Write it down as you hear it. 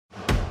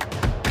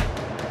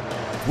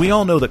We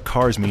all know that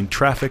cars mean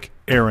traffic,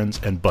 errands,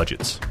 and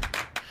budgets.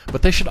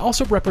 But they should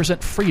also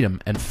represent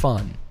freedom and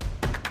fun.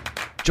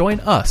 Join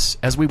us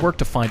as we work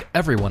to find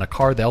everyone a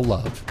car they'll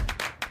love.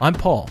 I'm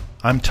Paul.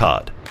 I'm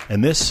Todd,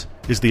 and this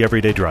is the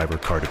Everyday Driver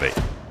Car Debate.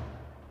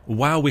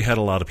 Wow, we had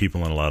a lot of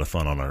people and a lot of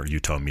fun on our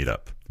Utah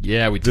meetup.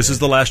 Yeah, we did. This is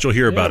the last you'll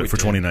hear about it for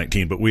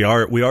 2019, but we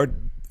are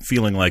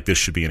feeling like this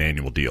should be an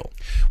annual deal.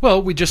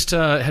 Well, we just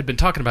had been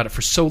talking about it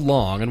for so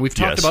long, and we've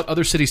talked about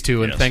other cities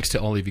too, and thanks to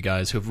all of you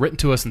guys who have written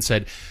to us and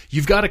said,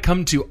 you've got to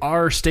come to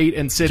our state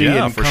and city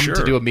and come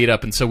to do a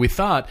meetup. And so we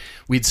thought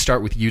we'd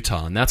start with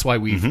Utah, and that's why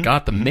we've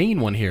got the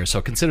main one here.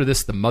 So consider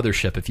this the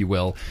mothership, if you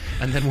will,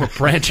 and then we're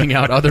branching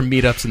out other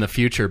meetups in the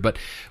future. But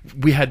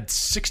we had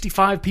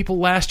 65 people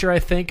last year, I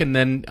think, and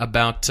then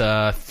about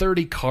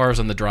 30 cars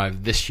on the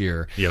drive this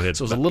year. Yeah, so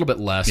it was a little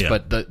bit less,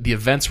 but the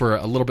events were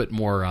a little bit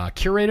more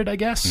curated, I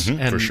guess.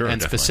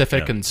 And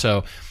specific, and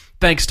so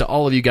thanks to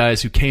all of you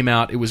guys who came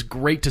out. It was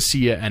great to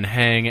see you and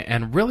hang,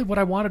 and really what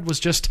I wanted was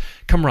just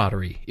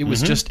camaraderie. It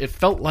was just, it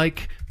felt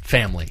like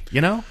family,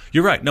 you know?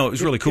 You're right. No, it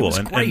was really cool. It was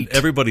great. And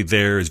everybody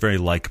there is very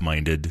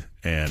like-minded,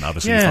 and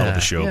obviously you follow the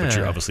show, but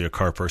you're obviously a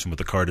car person with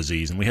the car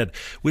disease, and we had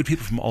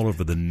people from all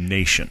over the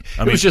nation.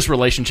 It was just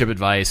relationship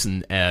advice,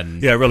 and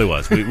yeah, it really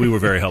was. We were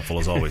very helpful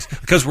as always,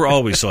 because we're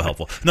always so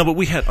helpful. No, but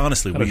we had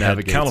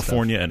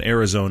California and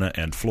Arizona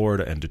and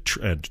Florida and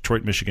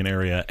Detroit, Michigan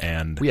area,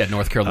 and we had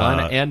North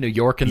Carolina and New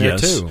York in there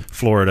too.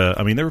 Florida.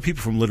 I mean, there were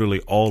people from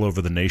literally all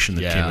over the nation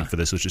that came in for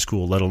this, which is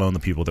cool. Let alone the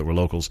people that were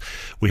locals.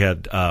 We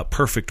had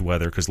perfect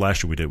weather, because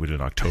last year we did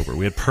in October.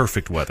 We had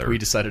perfect weather. We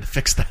decided to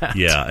fix that.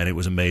 Yeah, and it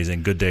was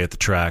amazing. Good day at the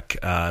track,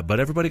 but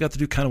everybody got to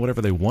do kind of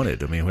whatever they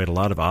wanted. I mean, we had a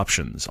lot of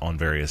options on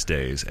various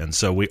days, and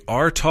so we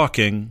are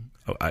talking.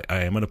 I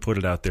am going to put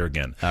it out there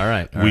again. All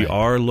right. We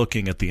are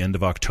looking at the end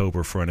of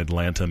October for an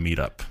Atlanta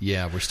meetup.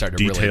 Yeah, we're starting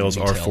to details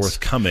are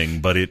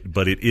forthcoming, but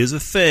it is a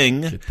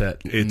thing.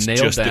 It's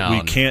just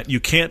down. That you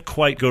can't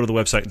quite go to the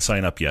website and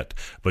sign up yet.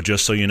 But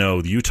just so you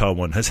know, the Utah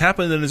one has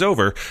happened and is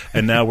over,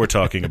 and now we're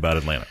talking about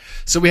Atlanta.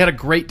 So we had a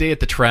great day at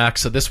the track.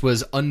 So this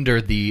was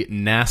under the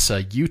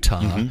NASA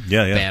Utah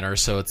banner.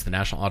 So it's the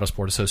National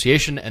Autosport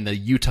Association and the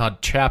Utah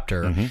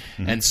chapter.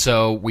 And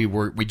so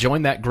we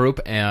joined that group,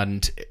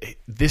 and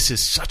this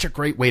is such a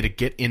great way to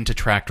get into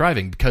track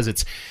driving, because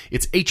it's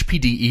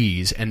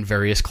HPDEs and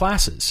various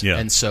classes.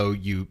 And so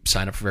you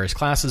sign up for various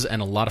classes,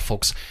 and a lot of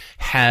folks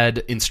had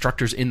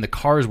instructors in the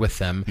cars with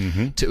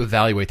them to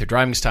evaluate their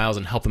driving styles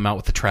and help them out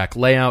with the track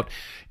layout.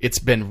 It's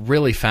been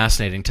really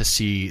fascinating to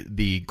see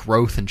the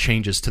growth and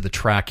changes to the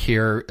track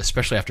here,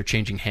 especially after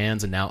changing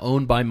hands and now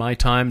owned by My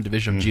Time,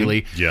 division of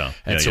Geely.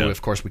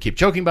 Of course, we keep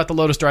joking about the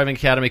Lotus Driving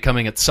Academy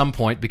coming at some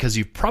point, because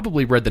you've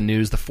probably read the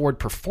news. The Ford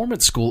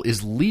Performance School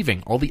is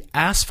leaving. All the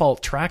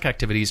asphalt track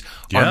activities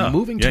are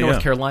moving to North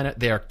Carolina.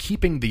 They are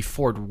keeping the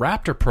Ford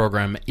Raptor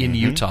program in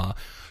Utah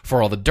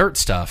for all the dirt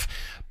stuff.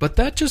 But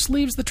that just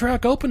leaves the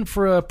track open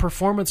for a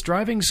performance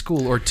driving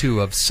school or two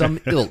of some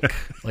ilk.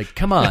 Like,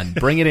 come on,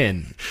 bring it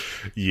in.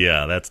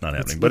 Yeah, that's not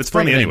happening. But it's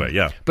funny anyway,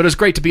 But it was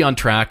great to be on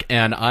track,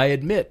 and I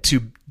admit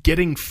to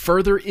getting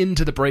further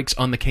into the brakes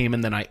on the Cayman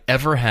than I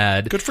ever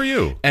had. Good for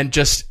you. And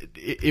just,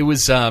 it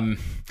was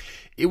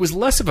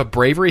less of a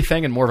bravery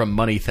thing and more of a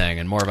money thing,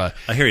 and more of a,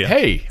 I hear you.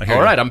 Hey,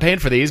 all right, I'm paying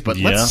for these, but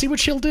let's see what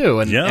she'll do.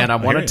 And I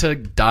wanted to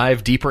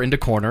dive deeper into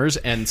corners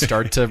and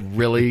start to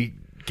really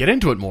get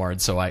into it more,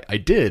 and so I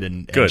did,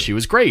 and she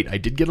was great. I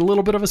did get a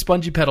little bit of a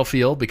spongy pedal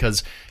feel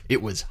because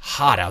it was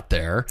hot out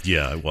there.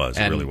 Yeah, it was.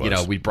 And, it really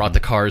was. We brought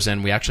the cars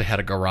in. We actually had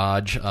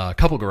a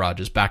couple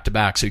garages back to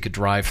back, so you could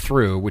drive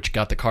through, which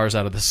got the cars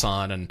out of the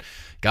sun and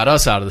got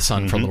us out of the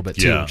sun for a little bit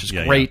too, which is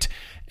great.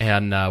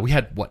 And we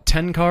had,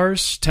 10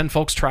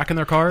 folks tracking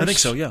their cars? I think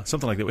so, yeah,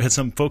 something like that. We had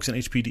some folks in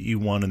HPDE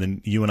 1, and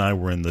then you and I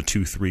were in the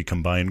 2-3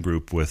 combined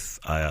group with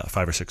 5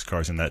 or 6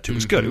 cars in that too. It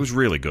was good. It was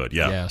really good,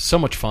 Yeah, so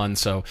much fun.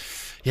 So,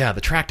 yeah,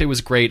 the track day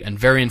was great and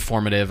very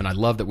informative, and I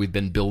love that we've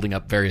been building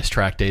up various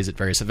track days at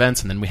various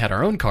events, and then we had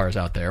our own cars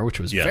out there,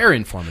 which was very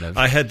informative.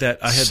 I had that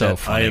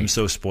I am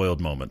so spoiled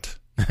moment.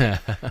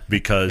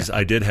 Because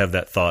I did have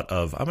that thought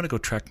of, I'm going to go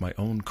track my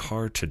own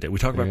car today. We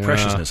talk about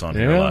preciousness on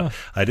here a lot.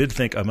 I did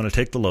think I'm going to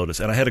take the Lotus,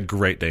 and I had a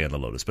great day in the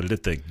Lotus, but I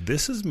did think,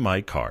 this is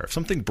my car. If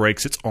something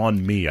breaks, it's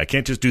on me. I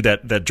can't just do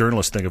that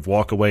journalist thing of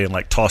walk away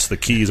and toss the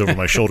keys over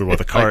my shoulder while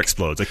the car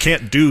explodes. I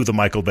can't do the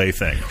Michael Bay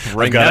thing.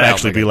 I've got to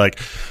actually be like,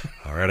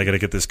 all right, I got to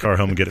get this car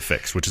home and get it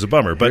fixed, which is a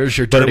bummer. But here's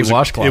your dirty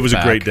washcloth. It was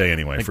a great day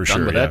anyway, for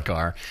sure. With that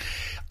car.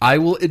 I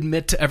will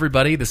admit to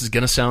everybody, this is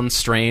going to sound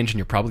strange, and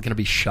you're probably going to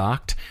be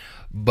shocked,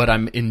 but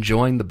I'm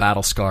enjoying the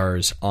battle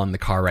scars on the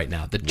car right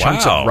now. The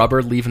chunks of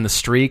rubber leaving the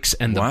streaks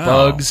and the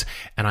bugs,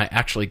 and I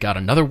actually got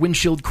another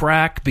windshield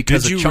crack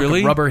because a chunk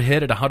of rubber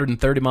hit at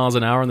 130 miles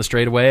an hour on the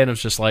straightaway, and it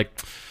was just like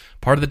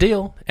part of the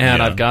deal.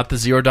 And I've got the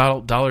 $0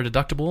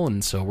 deductible,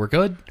 and so we're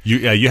good.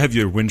 You have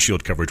your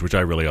windshield coverage, which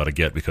I really ought to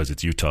get because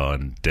it's Utah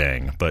and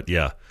dang. But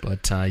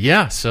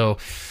so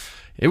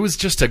it was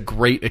just a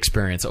great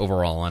experience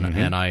overall,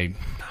 and I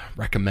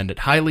recommend it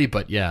highly,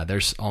 but yeah,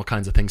 there's all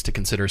kinds of things to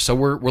consider. So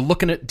we're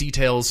looking at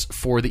details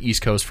for the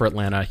East Coast for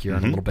Atlanta here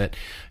in a little bit,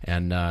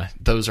 and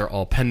those are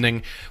all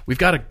pending. We've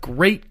got a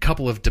great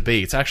couple of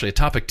debates, actually a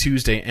Topic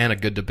Tuesday and a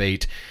good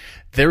debate.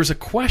 There's a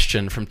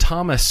question from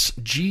Thomas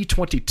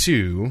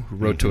G22 who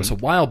wrote to us a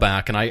while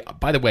back, and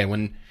by the way,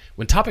 when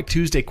Topic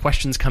Tuesday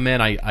questions come in,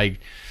 I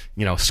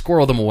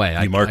squirrel them away.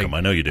 You mark them.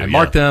 I know you do. I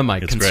mark them. I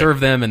conserve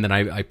them, and then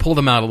I pull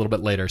them out a little bit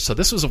later. So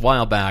this was a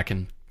while back,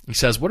 and he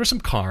says, what are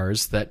some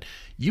cars that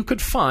you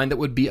could find that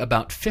would be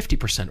about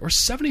 50% or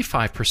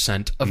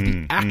 75% of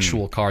the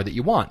actual car that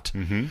you want?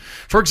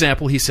 For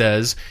example, he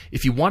says,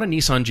 if you want a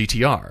Nissan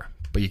GT-R,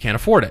 but you can't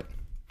afford it,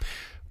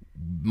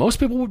 most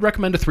people would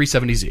recommend a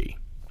 370Z.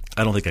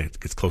 I don't think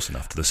it's close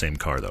enough to the same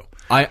car, though.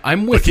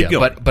 I'm with you,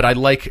 but I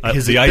like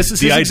his. This is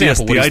his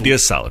example. The idea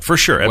is solid for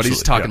sure. What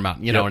he's talking about,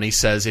 and he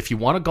says, if you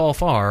want a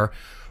Golf R,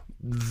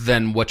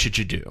 then what should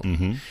you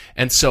do?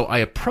 And so I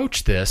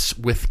approach this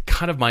with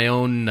kind of my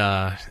own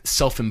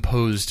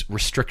self-imposed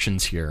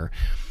restrictions here.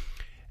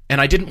 And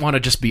I didn't want to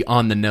just be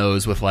on the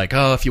nose with like,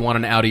 oh, if you want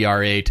an Audi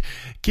R8,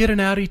 get an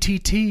Audi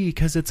TT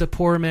because it's a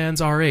poor man's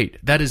R8.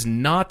 That is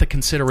not the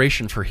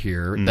consideration for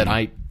here that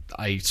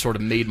I sort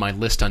of made my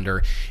list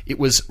under. It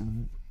was,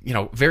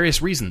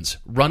 various reasons: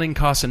 running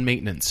costs and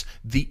maintenance,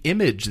 the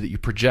image that you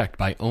project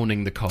by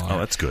owning the car. Oh,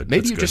 that's good.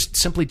 Maybe you just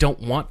simply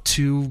don't want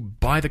to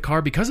buy the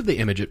car because of the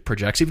image it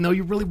projects, even though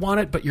you really want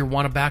it, but you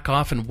want to back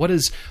off. And what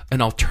is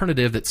an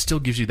alternative that still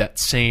gives you that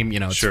same,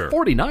 it's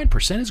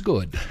 49% is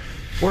good,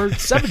 or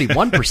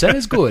 71%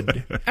 is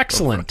good.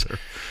 Excellent.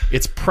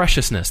 It's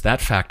preciousness.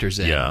 That factors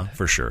in. Yeah,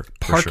 for sure.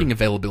 Parking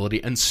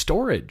availability and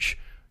storage.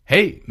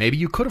 Hey, maybe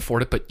you could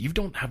afford it, but you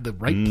don't have the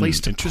right place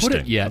to put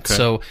it yet. Okay.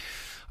 So,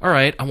 all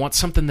right, I want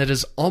something that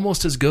is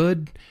almost as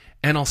good,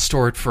 and I'll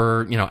store it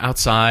for,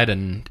 outside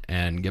and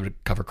give it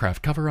a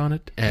Covercraft cover on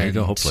it. And, there you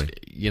go, hopefully.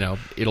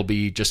 It'll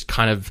be just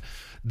kind of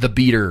the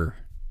beater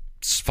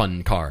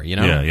fun car,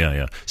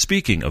 Yeah.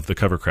 Speaking of the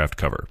Covercraft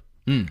cover,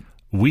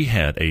 we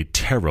had a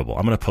terrible,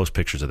 I'm going to post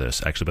pictures of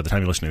this. Actually, by the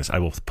time you're listening to this, I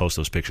will post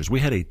those pictures. We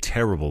had a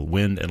terrible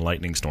wind and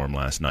lightning storm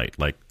last night,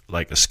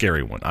 like a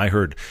scary one.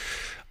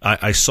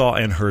 I saw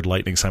and heard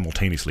lightning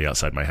simultaneously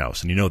outside my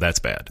house, and that's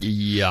bad.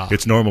 Yeah.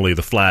 It's normally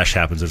the flash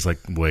happens. It's like,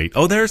 wait,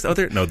 no,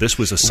 this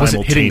was a simultaneous. It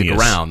wasn't hitting the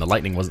ground. The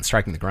lightning wasn't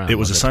striking the ground. It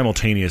was a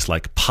simultaneous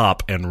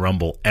pop and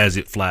rumble as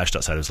it flashed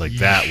outside. It was like,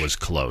 that was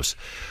close.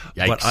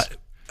 Yikes.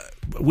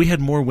 But we had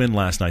more wind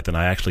last night than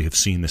I actually have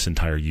seen this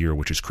entire year,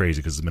 which is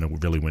crazy because it's been a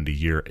really windy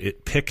year.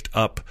 It picked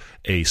up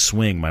a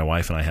swing my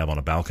wife and I have on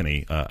a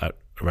balcony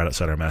right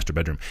outside our master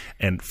bedroom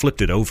and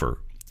flipped it over.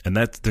 And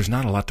there's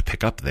not a lot to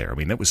pick up there. I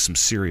mean, that was some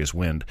serious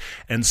wind.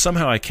 And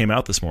somehow I came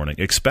out this morning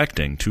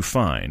expecting to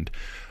find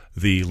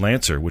the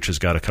Lancer, which has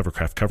got a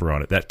Covercraft cover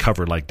on it, that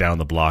cover down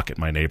the block at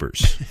my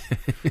neighbor's.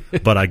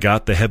 But I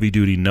got the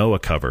heavy-duty Noah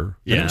cover,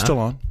 and it was still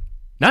on.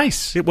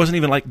 Nice. It wasn't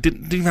even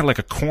didn't even have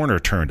a corner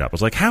turned up. I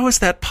was like, how is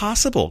that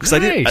possible? Because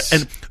nice.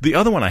 And the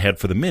other one I had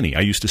for the Mini,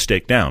 I used to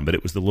stake down, but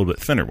it was the little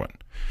bit thinner one.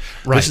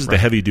 Right. This is the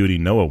heavy-duty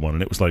Noah one,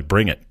 and it was like,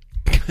 bring it.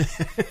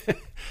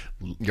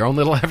 Your own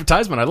little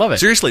advertisement. I love it.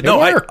 Seriously,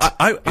 no,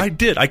 I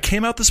did. I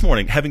came out this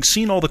morning having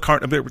seen all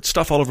the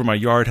stuff all over my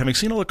yard, having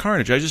seen all the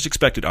carnage. I just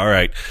expected, all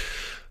right,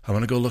 I'm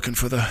going to go looking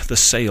for the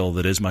sail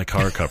that is my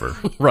car cover.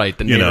 Right,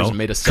 the neighbors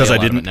made a sail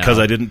because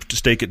I didn't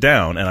stake it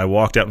down, and I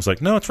walked out and was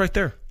like, no, it's right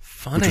there.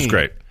 Funny. Which is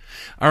great.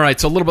 All right,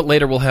 so a little bit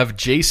later we'll have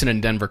Jason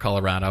in Denver,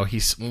 Colorado.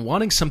 He's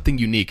wanting something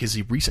unique. He's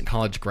a recent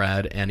college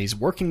grad, and he's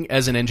working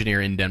as an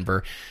engineer in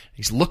Denver.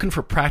 He's looking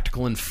for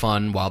practical and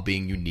fun while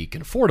being unique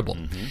and affordable.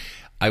 Mm-hmm.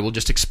 I will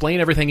just explain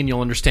everything and you'll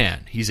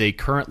understand. He's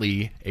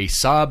currently a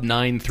Saab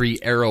 9.3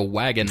 Aero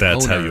wagon owner.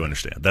 That's how you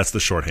understand. That's the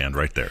shorthand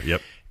right there.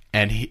 Yep.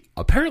 And he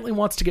apparently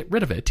wants to get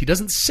rid of it. He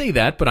doesn't say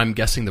that, but I'm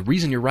guessing the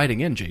reason you're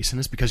writing in, Jason,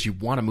 is because you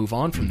want to move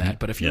on from that.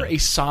 But if you're a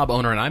Saab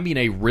owner, and I mean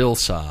a real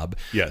Saab,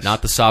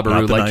 not the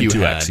Subaru like you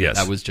had,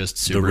 that was just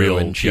Subaru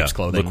in sheep's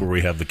clothing. Look where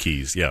we have the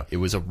keys, It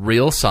was a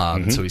real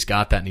Saab, so he's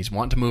got that, and he's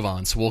wanting to move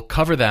on. So we'll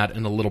cover that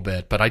in a little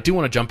bit. But I do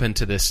want to jump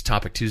into this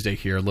Topic Tuesday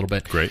here a little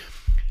bit. Great.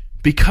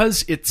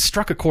 Because it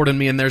struck a chord in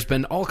me, and there's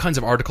been all kinds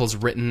of articles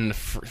written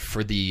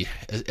for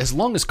as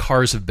long as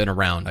cars have been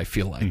around, I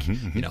feel like,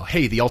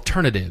 hey, the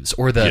alternatives,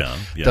 or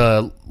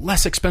the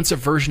less expensive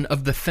version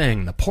of the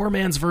thing, the poor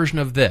man's version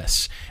of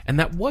this. And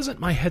that wasn't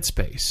my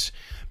headspace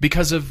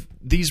because of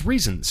these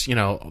reasons,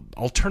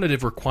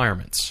 alternative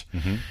requirements.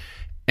 Mm-hmm.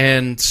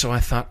 And so I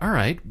thought, all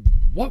right,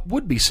 what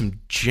would be some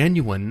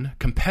genuine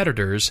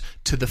competitors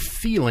to the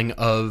feeling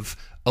of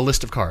a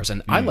list of cars?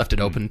 And I left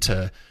it open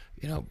to,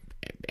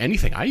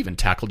 anything. I even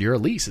tackled your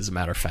Elise, as a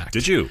matter of fact.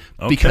 Did you?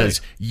 Okay.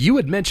 Because you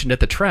had mentioned at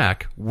the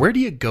track, where do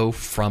you go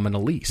from an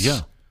Elise?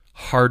 Yeah.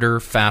 Harder,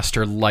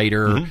 faster,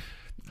 lighter,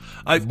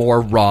 more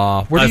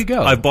raw. Where do you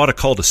go? I've bought a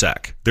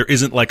cul-de-sac. There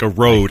isn't a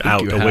road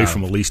out away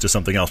from Elise to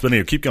something else. But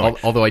anyway, keep going.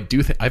 Although I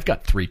do think I've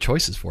got 3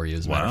 choices for you,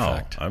 as a matter of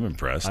fact. I'm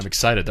impressed. I'm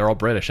excited. They're all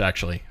British,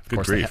 actually. Of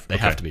course, they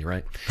have to be,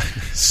 right?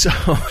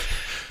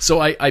 So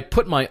I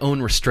put my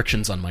own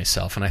restrictions on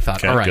myself, and I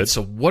thought, all right, good.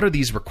 So what are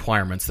these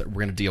requirements that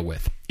we're going to deal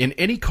with in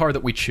any car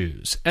that we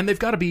choose? And they've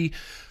got to be,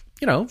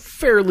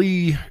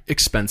 fairly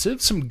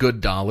expensive, some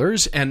good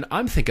dollars, and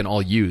I'm thinking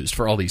all used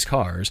for all these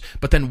cars.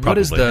 But then what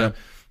is the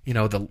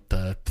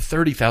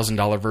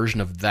 $30,000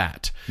 version of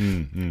that?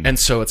 Mm-hmm. And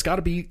so it's got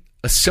to be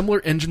a similar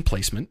engine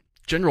placement,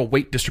 general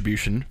weight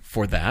distribution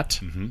for that.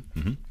 Mm-hmm.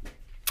 Mm-hmm.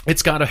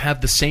 It's got to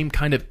have the same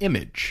kind of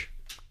image,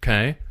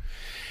 okay?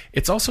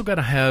 It's also got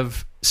to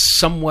have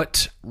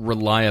somewhat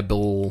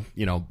reliable,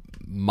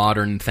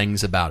 modern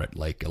things about it,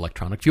 like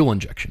electronic fuel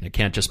injection. It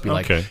can't just be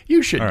like,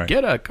 you should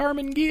get a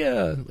Karmann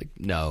Ghia. Like,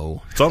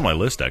 no. It's on my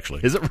list,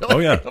 actually. Is it really? Oh,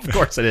 yeah. Of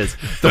course it is.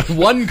 The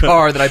one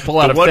car that I pull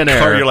out of thin air.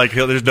 The one car you're like,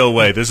 there's no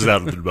way. This is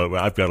out of the boat.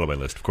 I've got it on my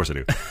list. Of course I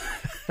do.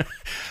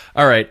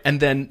 All right. And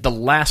then the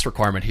last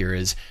requirement here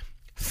is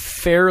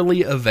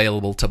fairly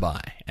available to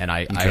buy. And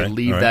I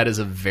leave that as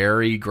a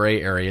very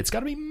gray area. It's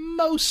got to be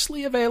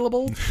mostly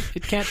available.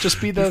 It can't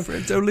just be the...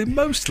 It's only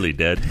mostly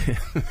dead.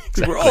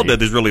 Exactly. We're all dead.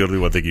 There's really only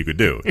one thing you could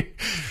do.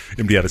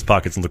 Empty out his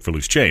pockets and look for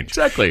loose change.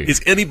 Exactly. Is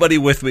anybody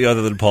with me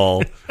other than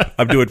Paul?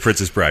 I'm doing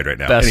Princess Bride right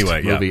now. Best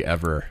movie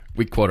ever.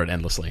 We quote it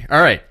endlessly. All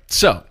right.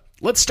 So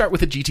let's start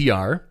with the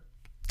GTR.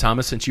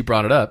 Thomas, since you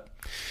brought it up,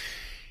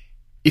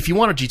 if you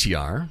want a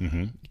GTR,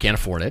 you can't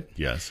afford it.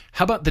 Yes.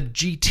 How about the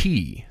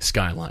GT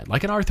Skyline?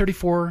 Like an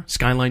R34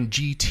 Skyline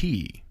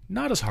GT.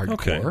 Not as hardcore.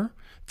 Okay.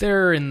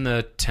 They're in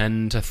the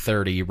 10 to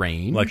 30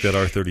 range. Like that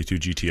R32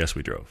 GTS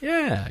we drove.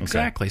 Yeah,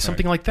 exactly. Okay.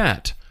 Something like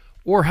that.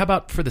 Or how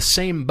about for the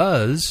same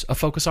buzz, a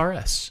Focus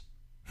RS?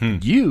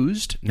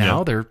 Used.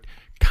 Now they're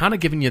kind of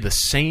giving you the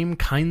same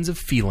kinds of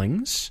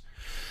feelings.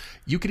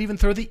 You could even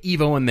throw the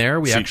Evo in there.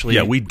 We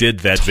did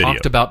that video.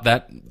 Talked about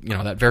that,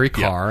 that very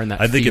car and that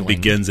I think feeling. It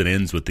begins and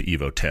ends with the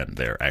Evo 10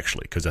 there,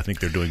 actually, because I think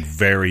they're doing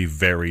very,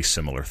 very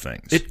similar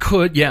things. It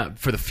could,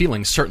 for the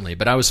feeling, certainly.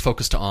 But I was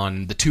focused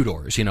on the two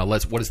doors.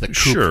 What is the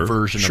coupe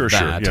version of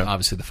that? Yeah.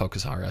 Obviously, the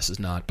Focus RS is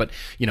not. But,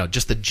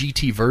 just the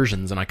GT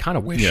versions, and I kind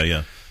of wish...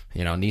 Nissan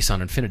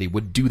Infiniti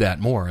would do that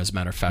more, as a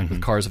matter of fact,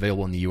 with cars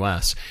available in the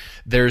U.S.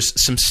 There's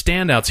some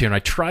standouts here, and I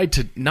tried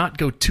to not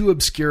go too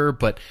obscure,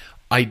 but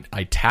I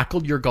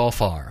tackled your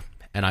Golf R.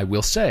 And I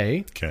will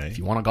say, if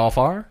you want a Golf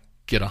R,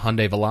 get a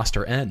Hyundai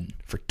Veloster N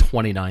for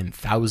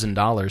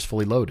 $29,000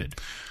 fully loaded.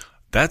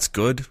 That's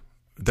good.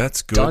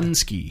 Done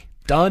ski.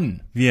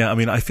 Done. Yeah, I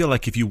mean, I feel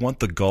like if you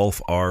want the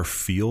Golf R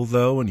feel,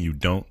 though, and you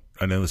don't,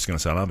 I know this is going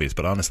to sound obvious,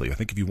 but honestly, I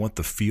think if you want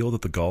the feel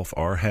that the Golf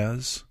R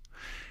has,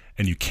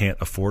 and you can't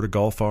afford a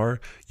Golf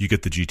R, you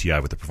get the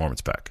GTI with the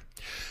performance pack.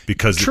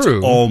 Because it's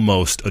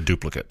almost a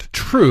duplicate.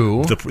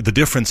 True. The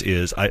difference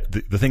is,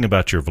 the thing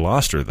about your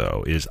Veloster,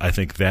 though, is I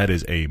think that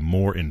is a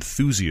more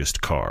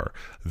enthusiast car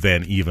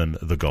than even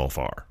the Golf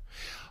R.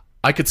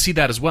 I could see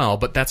that as well,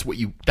 but that's what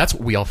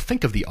we all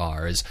think of the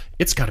R, is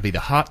it's got to be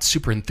the hot,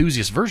 super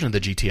enthusiast version of the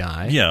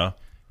GTI. Yeah.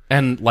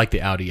 And like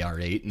the Audi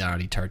R8 and the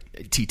Audi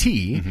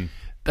TT,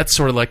 that's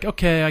sort of like,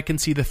 okay, I can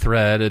see the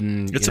thread,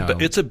 and it's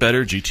a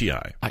better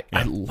GTI.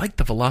 I like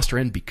the Veloster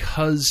N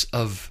because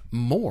of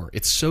more.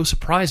 It's so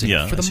surprising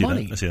for the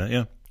money. I see that,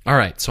 yeah. All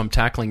right, so I'm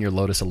tackling your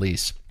Lotus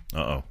Elise.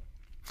 Uh-oh.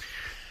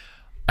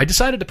 I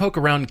decided to poke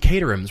around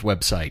Caterham's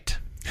website.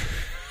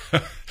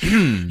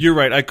 You're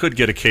right. I could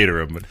get a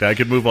Caterham. I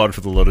could move on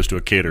from the Lotus to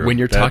a Caterham. When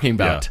you're talking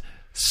about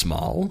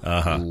small,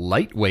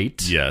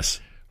 lightweight,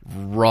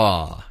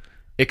 raw,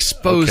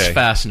 exposed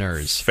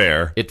fasteners.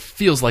 Fair. It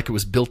feels like it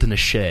was built in a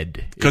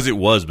shed. Because it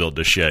was built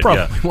in a shed,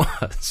 Probably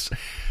was.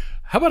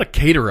 How about a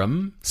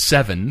Caterham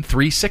 7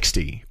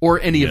 360 or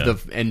any of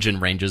the engine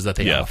ranges that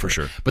they offer? Yeah, for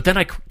sure. But then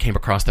I came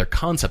across their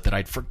concept that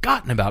I'd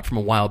forgotten about from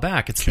a while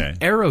back. It's the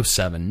Aero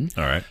 7,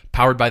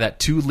 powered by that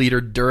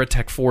 2-liter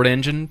Duratec Ford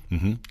engine.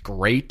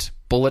 Great,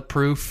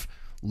 bulletproof,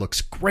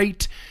 looks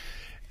great.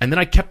 And then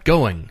I kept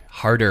going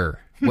harder.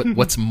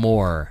 What's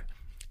more?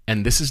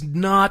 And this is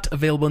not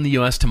available in the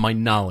U.S. to my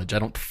knowledge, I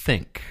don't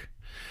think.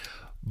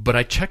 But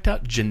I checked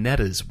out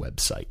Ginetta's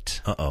website.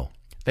 Uh-oh.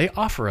 They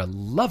offer a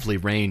lovely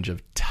range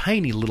of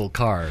tiny little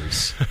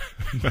cars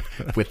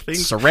with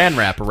saran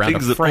wrap around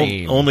a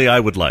frame. Only I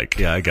would like.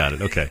 Yeah, I got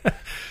it. Okay.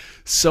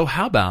 So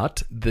how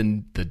about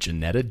the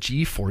Ginetta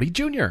G40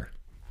 Junior?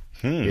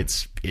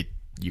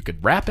 You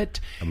could wrap it.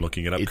 I'm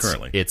looking it up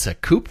currently. It's a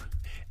coupe,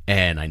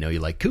 and I know you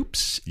like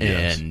coupes.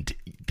 Yes. And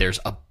there's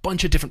a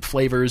bunch of different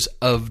flavors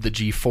of the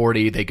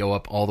G40. They go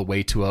up all the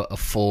way to a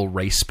full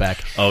race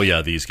spec. Oh,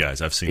 yeah, these guys.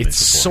 I've seen it's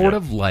these before. Sort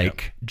of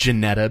like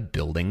Ginetta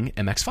building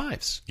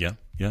MX-5s. Yeah.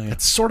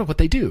 That's sort of what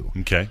they do.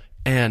 Okay.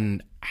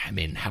 And, I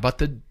mean, how about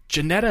the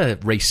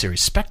Ginetta race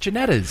series? Spec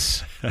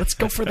Ginettas. Let's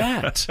go for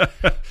that.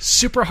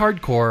 Super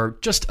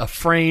hardcore, just a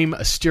frame,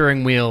 a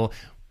steering wheel,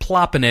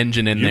 plop an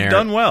engine in there. You've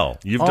done well.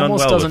 You've done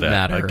well with that.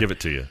 Matter. I give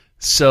it to you.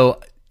 So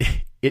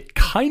it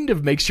kind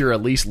of makes your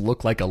Elise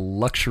look like a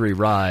luxury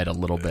ride a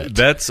little bit.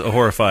 That's a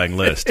horrifying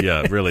list.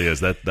 Yeah, it really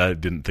is. I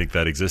didn't think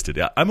that existed.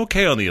 Yeah, I'm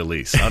okay on the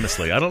Elise,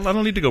 honestly. I don't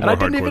need to go more hardcore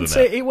than that. I didn't even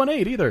say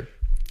 818 either.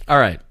 All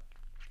right.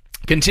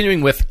 Continuing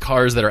with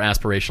cars that are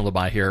aspirational to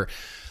buy here,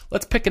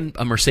 let's pick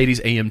a Mercedes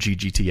AMG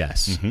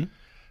GTS.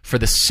 for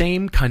the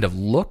same kind of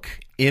look,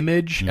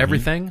 image,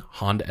 everything,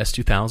 Honda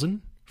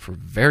S2000 for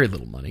very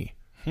little money.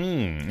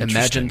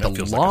 Imagine the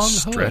long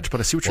hood, but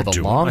I see what you're doing.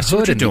 The long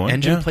hood and the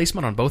engine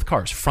placement on both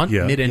cars, front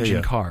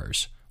mid-engine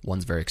cars.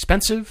 One's very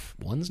expensive,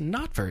 one's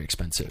not very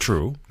expensive.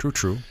 True.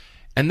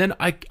 And then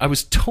I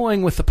was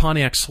toying with the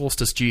Pontiac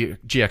Solstice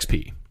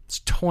GXP. It's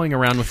toying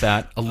around with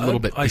that a little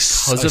bit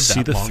because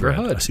of that longer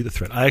hood. I see the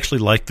thread. I actually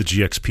like the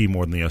GXP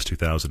more than the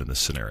S2000 in this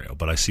scenario,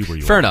 but I see where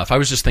you are. Fair enough. I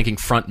was just thinking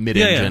front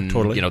mid-engine,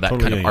 totally, that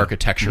kind of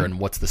architecture and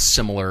what's the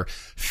similar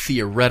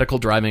theoretical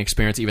driving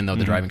experience, even though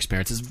the driving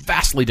experience is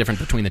vastly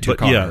different between the two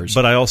cars. Yeah,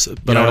 but I also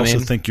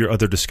think your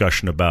other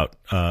discussion about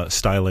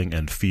styling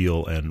and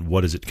feel and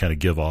what does it kind of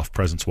give off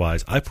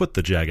presence-wise, I put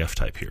the Jag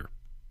F-Type here.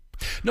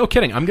 No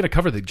kidding. I'm going to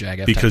cover the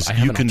Jag F-Type. Because I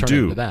have you can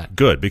do that.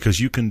 Good,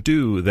 because you can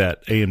do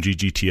that AMG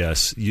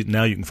GTS.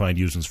 Now you can find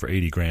used ones for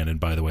 $80,000,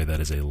 and by the way, that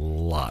is a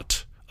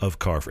lot of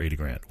car for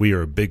 $80,000. We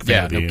are a big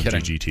fan of the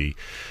AMG GT.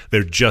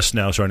 They're just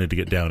now starting to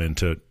get down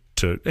into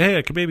hey,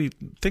 I could maybe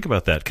think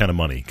about that kind of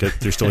money because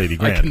they're still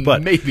 $80,000. I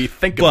can maybe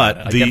think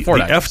about it.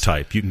 But the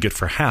F-Type you can get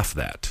for half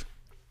that.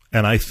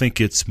 And I think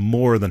it's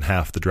more than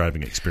half the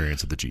driving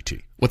experience of the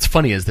GT. What's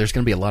funny is there's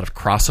going to be a lot of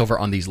crossover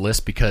on these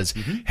lists because,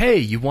 hey,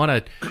 you want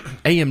a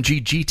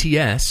AMG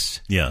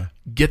GTS,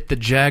 get the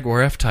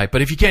Jaguar F-Type.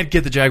 But if you can't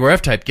get the Jaguar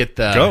F-Type, get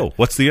the... Go.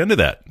 What's the end of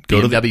that? Go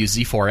BMW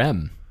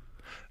Z4M.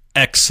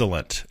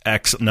 Excellent.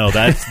 No,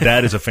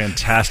 that is a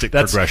fantastic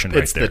progression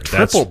right there. It's the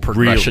triple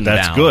progression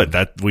That's down.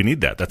 Good. We need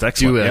that. That's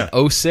excellent. Do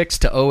an 06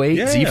 to 08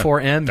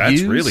 Z4M That's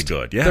used, really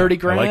good. Yeah.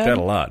 $30,000. I like that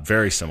a lot.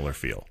 Very similar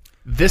feel.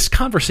 This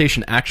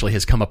conversation actually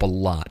has come up a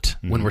lot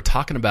when we're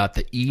talking about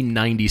the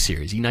E90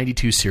 series,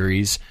 E92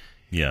 series,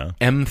 M3,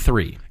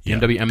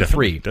 BMW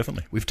M3.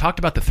 Definitely. We've talked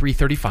about the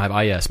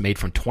 335 IS made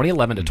from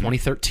 2011 to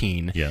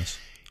 2013. Yes.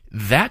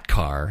 That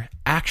car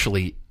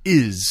actually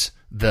is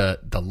the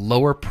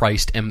lower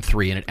priced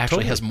M3, and it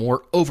actually has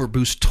more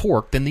overboost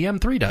torque than the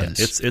M3 does.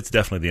 Yeah, it's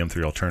definitely the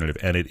M3 alternative,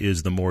 and it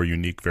is the more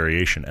unique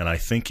variation, and I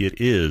think it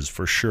is,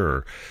 for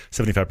sure,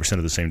 75%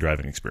 of the same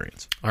driving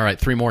experience. All right,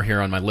 3 more here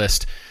on my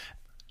list.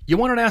 You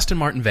want an Aston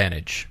Martin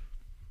Vantage.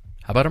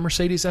 How about a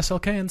Mercedes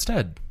SLK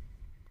instead?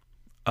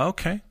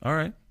 Okay, all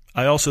right.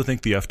 I also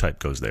think the F-Type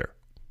goes there.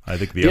 I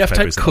think the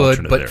F-Type is an could,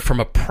 alternate but there. From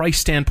a price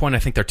standpoint, I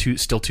think they're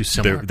still too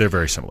similar. They're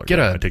very similar.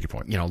 I take your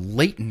point.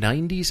 Late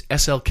 90s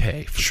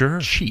SLK for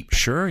cheap.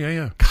 Sure,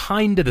 yeah.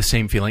 Kind of the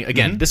same feeling.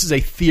 Again, this is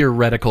a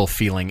theoretical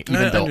feeling,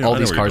 even though all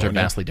these cars are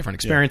vastly different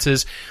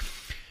experiences.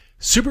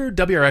 Subaru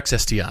WRX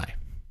STI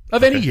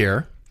of any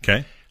year.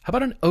 Okay. How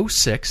about an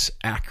 06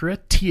 Acura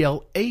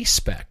TLA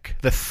spec,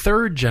 the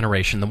 3rd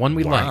generation, the one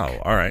we like? Wow,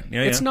 all right.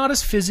 Yeah, it's not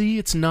as fizzy,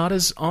 it's not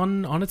as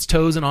on its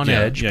toes and on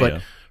edge,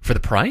 but for the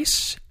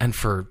price and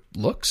for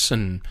looks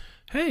and,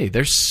 hey,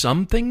 there's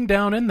something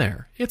down in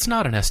there. It's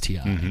not an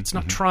STI. It's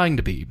not trying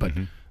to be, but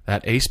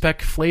that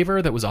A-spec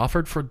flavor that was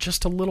offered for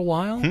just a little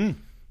while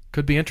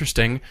could be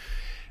interesting.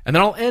 And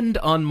then I'll end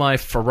on my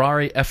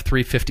Ferrari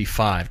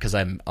F355 because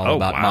I'm all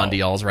about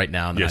Mondials right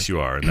now. And yes, you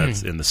are. And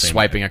that's in the same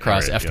swiping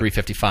across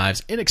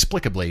F355s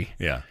inexplicably.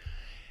 Yeah.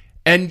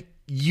 And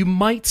you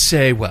might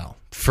say, well,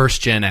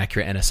 first-gen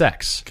Acura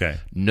NSX. Okay.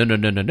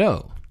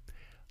 No.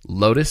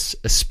 Lotus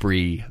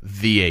Esprit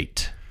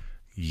V8.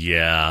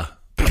 Yeah.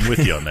 I'm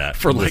with you on that.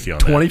 For like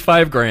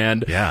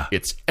 $25,000. Yeah.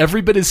 It's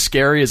every bit as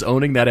scary as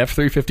owning that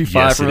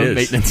F355 from a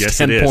maintenance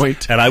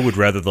standpoint. And I would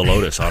rather the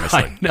Lotus,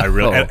 honestly. I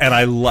know. And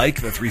I like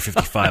the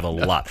 355 a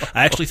lot.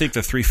 I actually think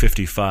the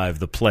 355,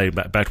 the play,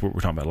 back to what we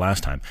were talking about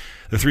last time,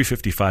 the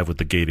 355 with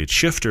the gated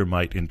shifter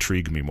might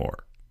intrigue me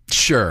more.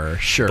 Sure.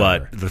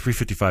 But the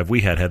 355 we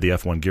had the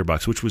F1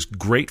 gearbox, which was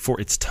great for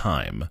its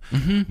time.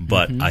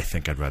 But I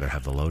think I'd rather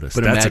have the Lotus.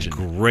 But that's a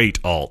great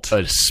alt.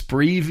 A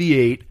Spree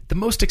V8. The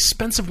most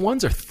expensive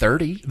ones are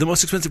 $30,000. The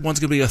most expensive one's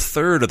going to be a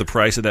third of the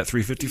price of that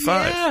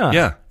 355.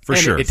 Yeah, for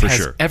sure. It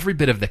has every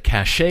bit of the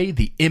cachet,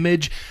 the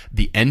image,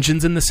 the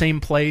engine's in the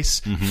same place,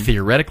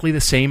 theoretically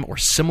the same or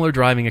similar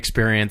driving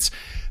experience.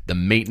 The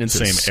maintenance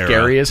is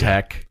scary as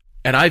heck.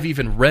 And I've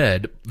even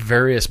read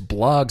various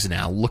blogs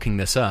now looking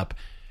this up.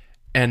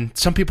 And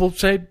some people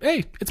say,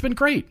 hey, it's been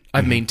great.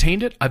 I've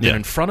maintained it. I've been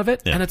in front of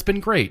it, and it's been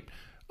great.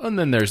 And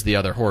then there's the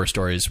other horror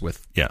stories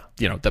with,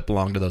 that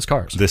belong to those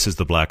cars. This is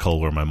the black hole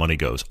where my money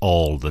goes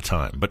all the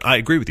time. But I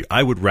agree with you.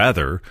 I would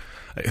rather,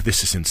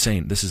 this is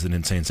insane. This is an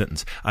insane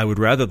sentence. I would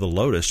rather the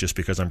Lotus just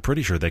because I'm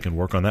pretty sure they can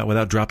work on that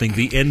without dropping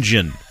the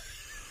engine.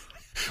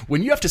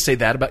 When you have to say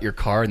that about your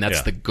car, and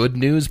that's the good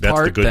news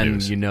part, then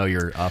you know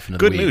you're off into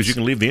the weeds. Good news, you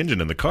can leave the engine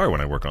in the car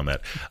when I work on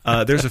that.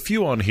 There's a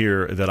few on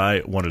here that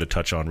I wanted to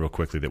touch on real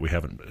quickly that we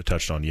haven't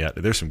touched on yet.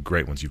 There's some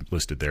great ones you've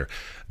listed there.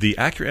 The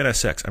Acura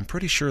NSX, I'm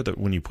pretty sure that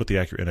when you put the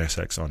Acura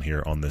NSX on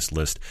here on this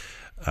list,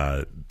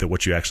 that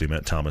what you actually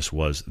meant, Thomas,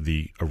 was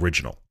the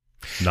original.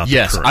 Not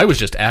the current. I was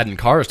just adding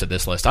cars to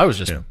this list. I was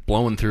just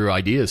blowing through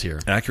ideas here.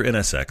 Acura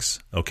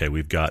NSX, okay,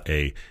 we've got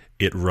it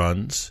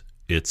runs...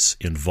 It's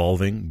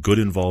good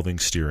involving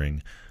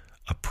steering,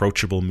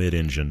 approachable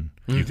mid-engine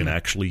you can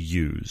actually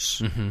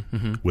use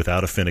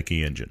without a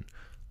finicky engine.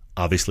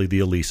 Obviously, the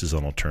Elise is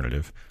an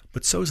alternative,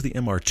 but so is the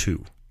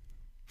MR2.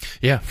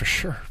 Yeah, for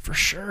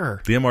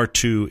sure. The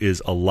MR2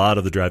 is a lot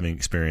of the driving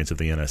experience of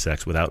the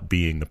NSX without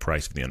being the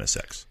price of the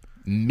NSX.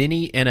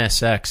 Mini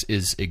NSX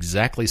is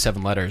exactly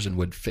 7 letters and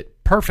would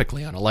fit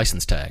perfectly on a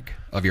license tag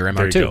of your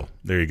MR2.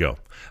 There you go.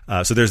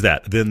 So there's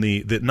that. Then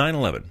the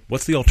 911.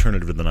 What's the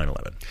alternative to the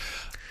 911?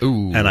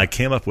 Ooh. And I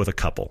came up with a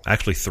couple,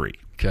 actually 3.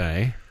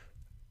 Okay.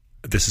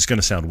 This is going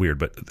to sound weird,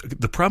 but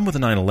the problem with the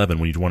 911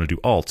 when you want to do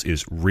alts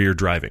is rear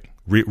driving,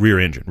 rear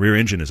engine. Rear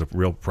engine is a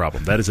real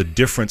problem. That is a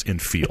difference in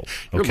feel.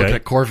 You're looking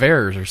at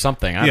Corvairs or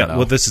something. I don't know.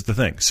 Well, this is the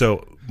thing.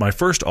 So my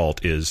first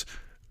alt is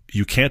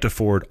you can't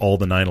afford all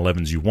the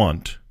 911s you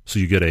want, so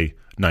you get a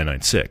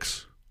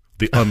 996.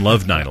 The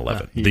unloved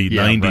 911. The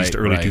 90s to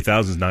early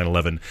 2000s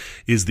 911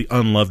 is the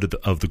unloved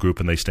of the group,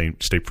 and they stay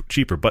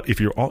cheaper. But if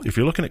you're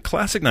looking at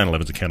classic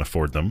 911s and can't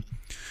afford them,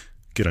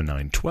 get a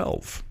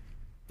 912.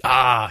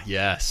 Ah,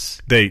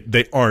 yes.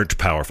 They aren't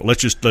powerful.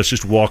 Let's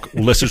just walk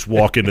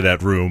into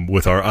that room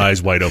with our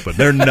eyes wide open.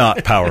 They're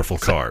not powerful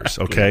cars,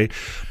 okay?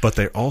 But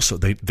they're also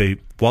they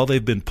while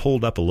they've been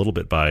pulled up a little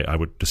bit by, I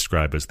would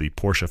describe as the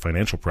Porsche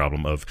financial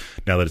problem of,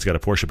 now that it's got a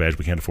Porsche badge,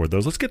 we can't afford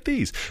those. Let's get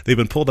these. They've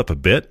been pulled up a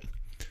bit.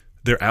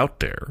 They're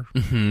out there,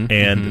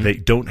 and they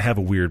don't have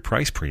a weird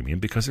price premium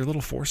because they're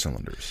little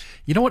 4-cylinders.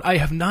 You know what? I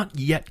have not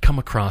yet come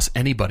across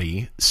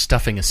anybody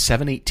stuffing a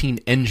 718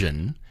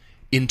 engine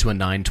into a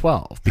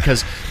 912,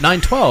 because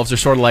 912s are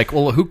sort of like,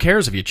 well, who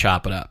cares if you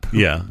chop it up?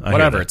 Yeah,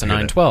 whatever. It's a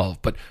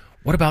 912. But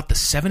what about the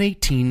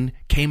 718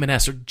 Cayman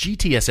S or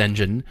GTS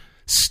engine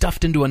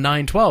stuffed into a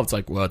 912? It's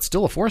like, well, it's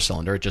still a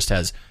 4-cylinder. It just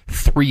has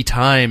 3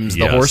 times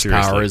the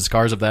horsepower as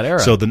cars of that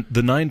era. So the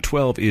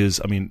 912 is,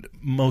 I mean,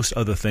 most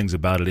other things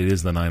about it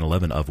is the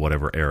 911 of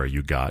whatever era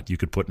you got. You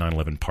could put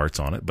 911 parts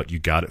on it, but you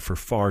got it for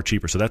far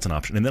cheaper. So that's an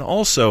option. And then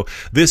also,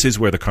 this is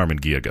where the Karmann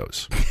Ghia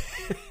goes.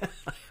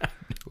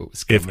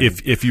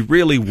 If you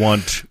really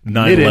want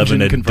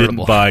 911 and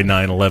didn't buy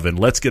 911,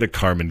 let's get a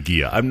Karmann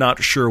Ghia. I'm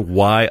not sure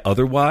why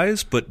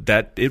otherwise, but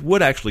that it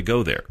would actually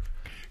go there.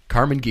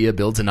 Karmann Ghia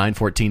builds a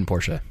 914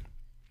 Porsche.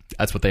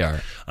 That's what they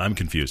are. I'm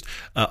confused.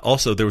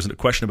 Also, there was a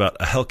question about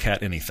a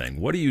Hellcat anything.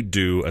 What do you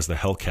do as the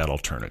Hellcat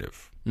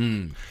alternative?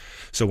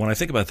 So when I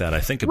think about that, I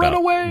think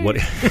about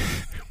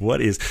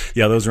what is,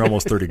 those are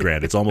almost 30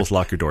 grand. It's almost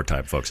lock your door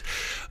time, folks.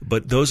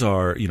 But those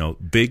are,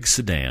 big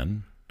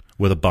sedan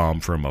with a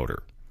bomb for a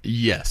motor.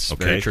 Yes,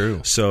 okay? Very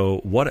true. So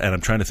what, and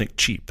I'm trying to think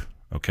cheap,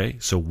 okay?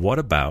 So what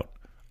about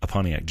a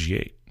Pontiac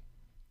G8?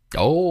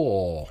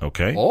 Oh.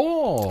 Okay.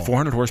 Oh.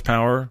 400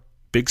 horsepower,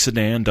 big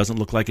sedan, doesn't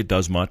look like it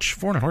does much.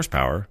 400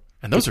 horsepower.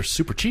 And those are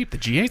super cheap. The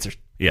G8s are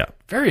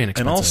very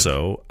inexpensive. And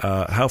also,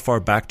 how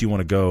far back do you want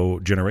to go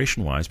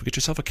generation-wise? But get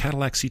yourself a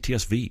Cadillac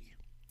CTS-V.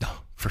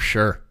 Oh, for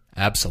sure.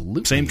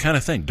 Absolutely. Same kind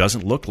of thing.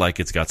 Doesn't look like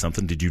it's got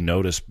something. Did you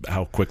notice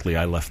how quickly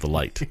I left the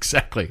light?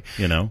 Exactly.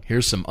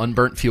 Here's some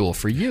unburnt fuel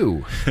for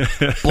you.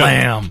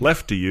 Blam.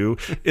 Left to you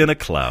in a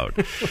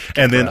cloud.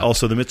 And then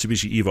also the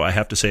Mitsubishi Evo. I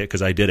have to say it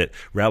because I did it.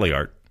 Rally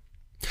art.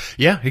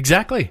 Yeah,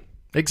 exactly.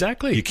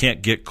 You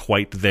can't get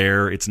quite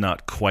there. It's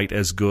not quite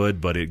as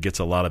good, but it gets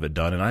a lot of it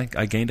done. And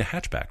I gained a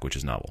hatchback, which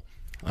is novel.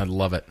 I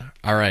love it.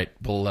 All right.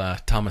 Well,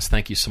 Thomas,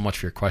 thank you so much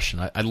for your question.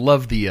 I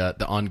love the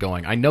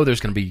ongoing. I know there's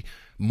going to be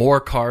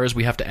more cars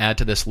we have to add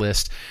to this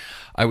list.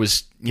 I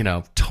was,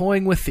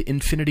 toying with the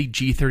Infiniti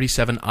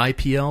G37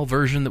 IPL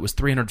version that was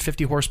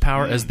 350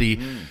 horsepower as the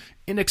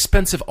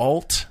inexpensive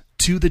alt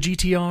to the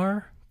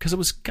GTR, because it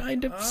was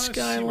kind of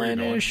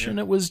Skyline-ish, and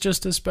it was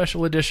just a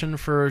special edition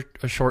for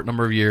a short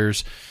number of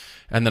years.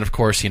 And then, of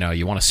course,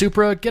 you want a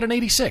Supra, get an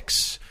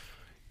 86.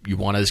 You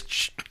want a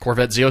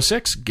Corvette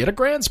Z06, get a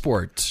Grand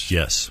Sport.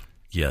 Yes.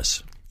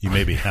 You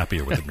may be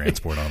happier with the Grand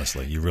Sport,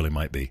 honestly. You really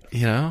might be.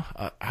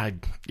 I'm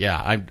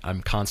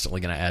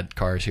constantly going to add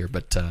cars here,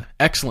 but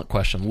excellent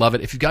question. Love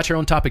it. If you've got your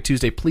own Topic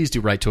Tuesday, please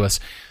do write to us.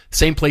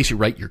 Same place you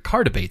write your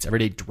car debates,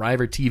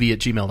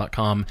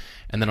 everydaydrivertv@gmail.com.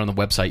 And then on the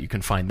website, you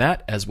can find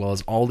that, as well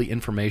as all the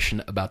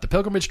information about the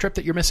pilgrimage trip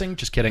that you're missing.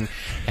 Just kidding.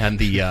 And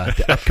the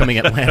upcoming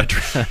Atlanta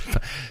trip.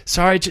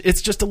 Sorry,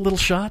 it's just a little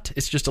shot.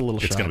 It's just a little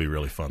shot. It's going to be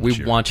really fun this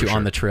year. We want you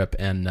on the trip,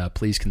 and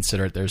please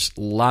consider it. There's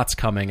lots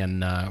coming,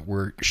 and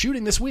we're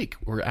shooting this week.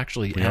 We're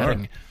actually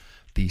adding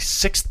the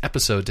 6th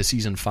episode to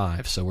season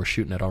 5, so we're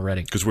shooting it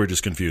already. Because we're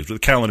just confused. The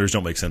calendars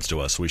don't make sense to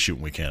us, so we shoot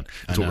when we can.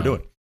 That's what we're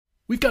doing.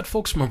 We've got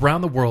folks from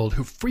around the world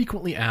who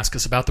frequently ask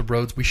us about the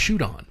roads we shoot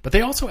on, but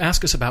they also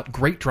ask us about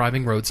great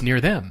driving roads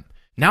near them.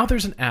 Now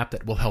there's an app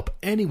that will help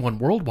anyone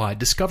worldwide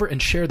discover and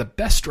share the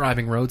best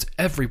driving roads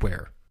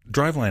everywhere.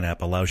 Driveline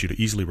app allows you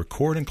to easily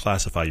record and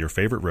classify your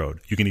favorite road.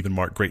 You can even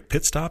mark great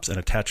pit stops and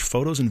attach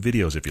photos and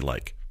videos if you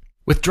like.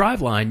 With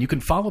Driveline, you can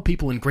follow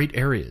people in great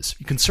areas.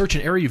 You can search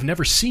an area you've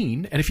never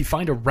seen, and if you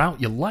find a route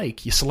you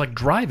like, you select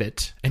Drive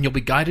It, and you'll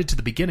be guided to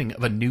the beginning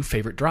of a new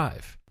favorite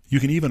drive. You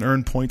can even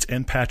earn points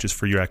and patches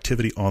for your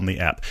activity on the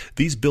app.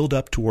 These build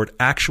up toward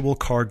actual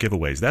car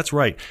giveaways. That's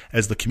right.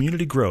 As the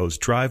community grows,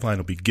 Driveline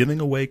will be giving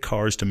away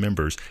cars to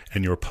members,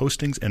 and your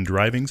postings and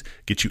drivings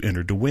get you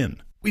entered to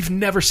win. We've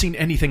never seen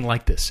anything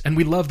like this, and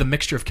we love the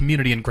mixture of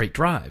community and great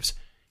drives.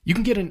 You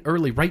can get in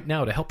early right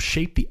now to help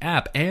shape the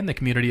app and the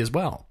community as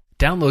well.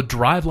 Download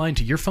Driveline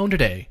to your phone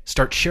today.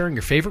 Start sharing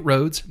your favorite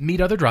roads,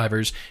 meet other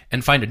drivers,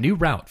 and find a new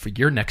route for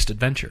your next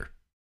adventure.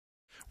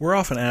 We're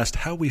often asked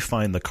how we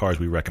find the cars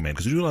we recommend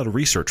because we do a lot of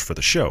research for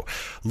the show.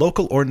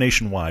 Local or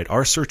nationwide,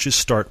 our searches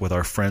start with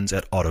our friends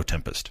at Auto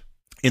Tempest.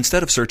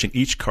 Instead of searching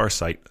each car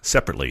site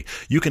separately,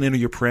 you can enter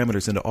your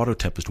parameters into Auto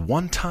Tempest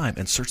one time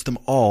and search them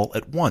all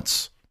at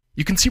once.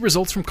 You can see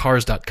results from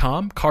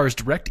Cars.com, Cars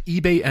Direct,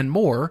 eBay, and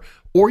more,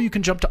 or you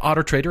can jump to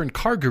AutoTrader and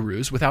Car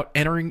Gurus without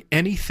entering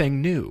anything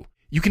new.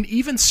 You can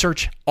even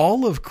search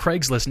all of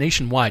Craigslist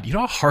nationwide. You know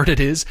how hard it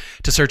is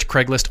to search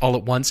Craigslist all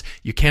at once?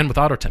 You can with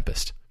Auto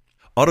Tempest.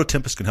 Auto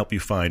Tempest can help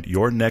you find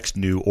your next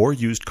new or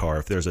used car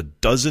if there's a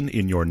dozen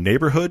in your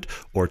neighborhood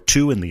or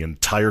 2 in the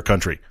entire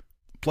country.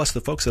 Plus,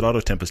 the folks at Auto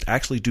Tempest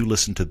actually do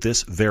listen to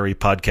this very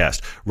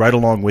podcast right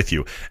along with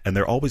you, and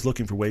they're always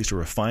looking for ways to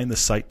refine the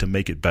site to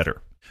make it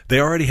better.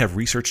 They already have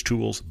research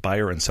tools,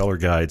 buyer and seller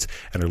guides,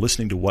 and are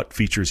listening to what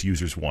features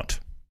users want.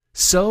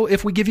 So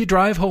if we give you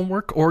drive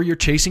homework, or you're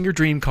chasing your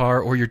dream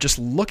car, or you're just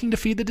looking to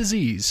feed the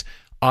disease,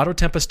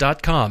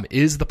 Autotempest.com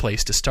is the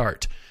place to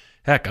start.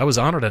 Heck, I was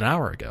on it an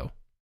hour ago.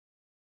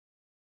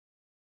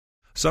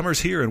 Summer's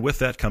here, and with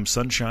that comes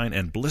sunshine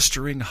and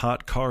blistering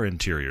hot car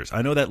interiors.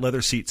 I know that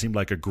leather seat seemed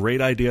like a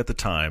great idea at the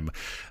time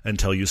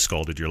until you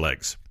scalded your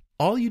legs.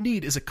 All you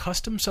need is a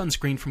custom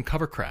sunscreen from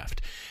Covercraft.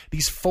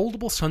 These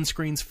foldable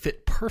sunscreens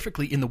fit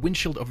perfectly in the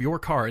windshield of your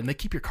car, and they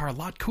keep your car a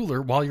lot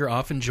cooler while you're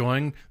off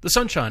enjoying the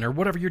sunshine or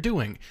whatever you're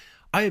doing.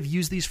 I have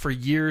used these for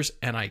years,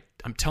 and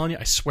I'm telling you,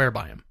 I swear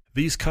by them.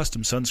 These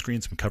custom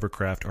sunscreens from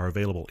Covercraft are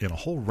available in a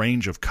whole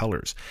range of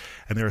colors,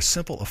 and they're a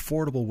simple,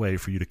 affordable way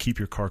for you to keep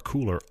your car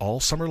cooler all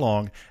summer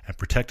long and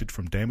protected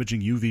from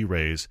damaging UV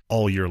rays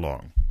all year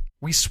long.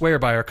 We swear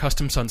by our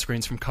custom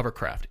sunscreens from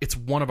Covercraft. It's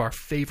one of our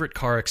favorite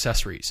car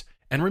accessories.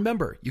 And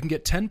remember, you can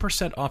get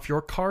 10% off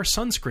your car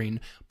sunscreen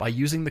by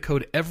using the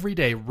code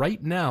EVERYDAY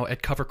right now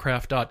at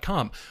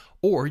Covercraft.com,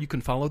 or you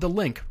can follow the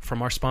link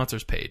from our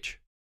sponsors page.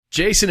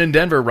 Jason in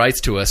Denver writes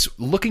to us,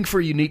 looking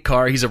for a unique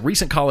car. He's a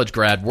recent college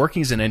grad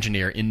working as an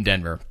engineer in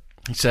Denver.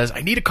 He says,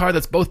 I need a car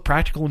that's both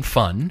practical and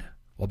fun,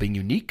 while being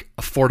unique,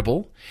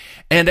 affordable.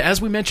 And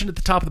as we mentioned at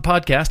the top of the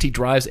podcast, he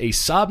drives a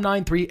Saab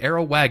 9.3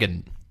 Aero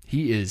wagon.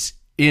 He is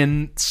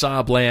in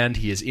Saab land.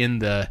 He is in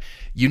the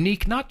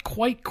unique, not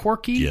quite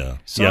quirky. Yeah,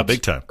 yeah,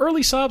 big time.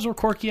 Early Saabs were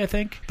quirky, I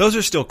think. Those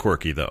are still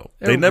quirky, though.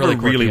 They never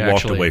really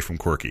walked away from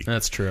quirky.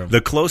 That's true.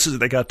 The closest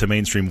they got to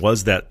mainstream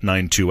was that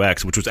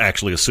 9.2X, which was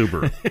actually a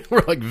Subaru.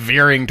 We're like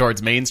veering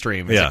towards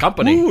mainstream as a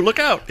company. Ooh, look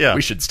out. Yeah.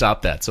 We should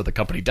stop that. So the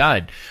company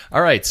died.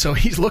 All right, so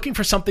he's looking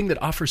for something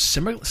that offers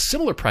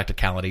similar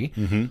practicality,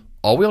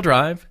 all-wheel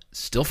drive,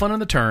 still fun on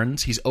the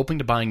turns. He's open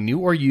to buying new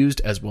or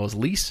used as well as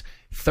lease,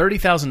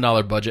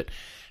 $30,000 budget.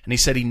 And he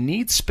said he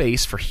needs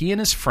space for he and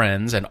his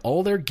friends and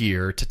all their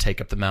gear to take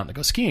up the mountain to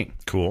go skiing.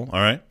 Cool. All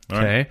right.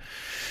 Okay.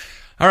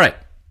 All right.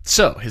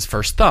 So his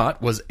first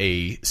thought was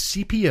a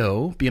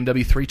CPO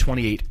BMW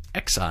 328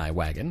 Xi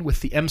wagon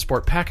with the M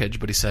Sport package,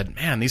 but he said,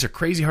 man, these are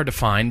crazy hard to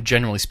find,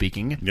 generally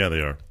speaking. Yeah,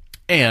 they are.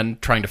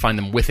 And trying to find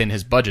them within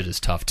his budget is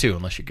tough, too,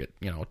 unless you get,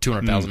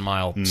 200,000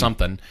 mile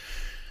something.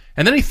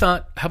 And then he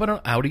thought, how about an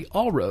Audi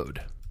Allroad?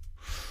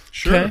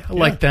 Sure. Okay, I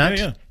like that.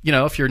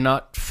 Yeah. If you're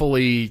not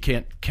fully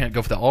can't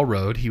go for the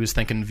all-road, he was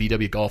thinking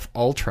VW Golf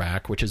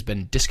All-Track, which has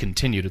been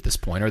discontinued at this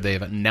point, or they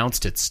have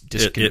announced its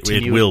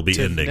discontinuity. It will be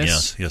ending,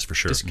 yes, for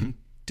sure.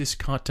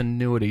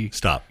 Discontinuity.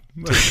 Stop.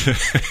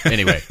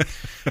 Anyway,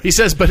 he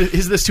says, but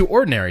is this too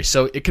ordinary?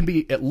 So it can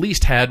be at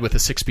least had with a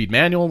 6-speed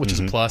manual, which is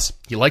a plus.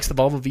 He likes the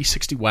Volvo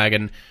V60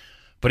 wagon,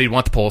 but he'd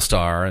want the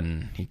Polestar,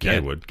 and he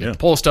can't get the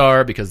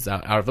Polestar because it's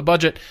out of the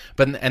budget.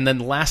 And then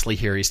lastly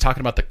here, he's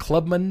talking about the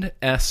Clubman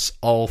S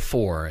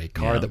All-4, a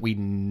car that we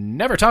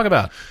never talk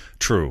about.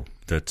 True.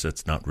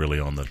 That's not really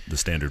on the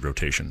standard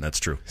rotation. That's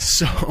true.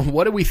 So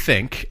what do we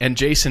think? And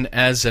Jason,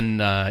 as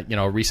a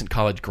recent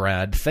college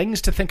grad,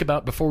 things to think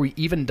about before we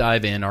even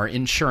dive in are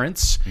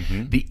insurance,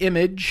 the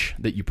image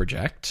that you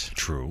project.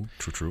 True.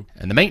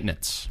 And the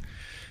maintenance.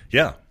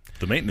 Yeah.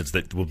 The maintenance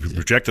that will be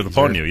projected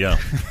upon you,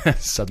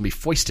 suddenly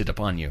foisted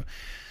upon you.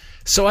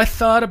 So I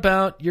thought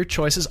about your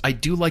choices. I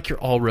do like your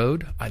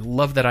all-road. I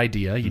love that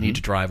idea. You need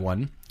to drive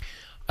one.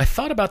 I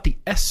thought about the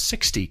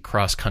S60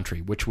 Cross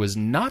Country, which was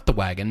not the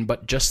wagon,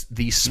 but just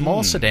the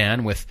small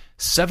sedan with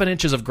 7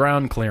 inches of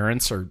ground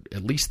clearance, or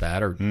at least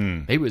that, or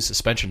maybe it was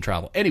suspension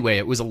travel. Anyway,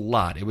 it was a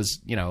lot. It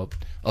was,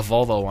 a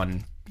Volvo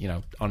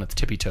on its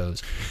tippy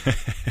toes.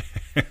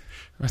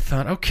 I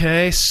thought,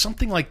 okay,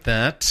 something like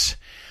that.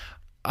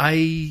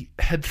 I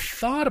had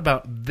thought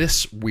about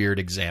this weird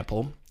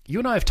example. You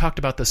and I have talked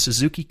about the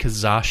Suzuki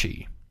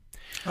Kizashi.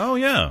 Oh,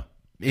 yeah.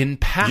 In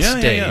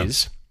past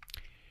days,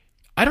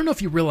 I don't know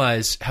if you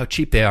realize how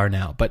cheap they are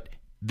now, but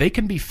they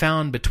can be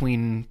found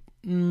between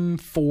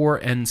 $4,000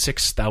 and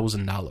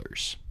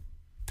 $6,000.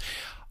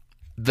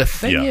 The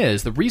thing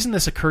is, the reason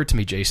this occurred to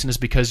me, Jason, is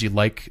because you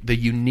like the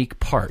unique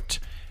part.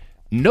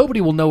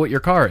 Nobody will know what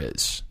your car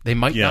is. They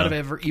might not have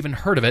ever even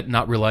heard of it,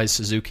 not realize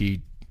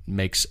Suzuki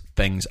makes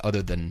things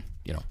other than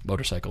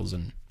motorcycles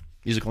and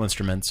musical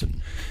instruments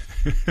and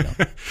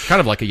kind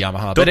of like a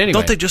Yamaha. But anyway,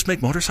 don't they just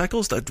make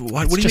motorcycles? What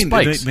do you mean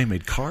bikes. they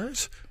made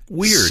cars?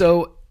 Weird.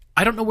 So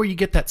I don't know where you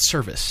get that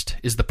serviced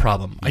is the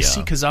problem. I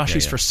see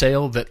Kazashis for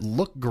sale that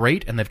look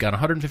great, and they've got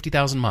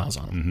 150,000 miles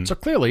on them. Mm-hmm. So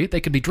clearly,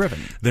 they can be driven.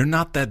 They're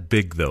not that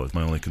big, though, is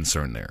my only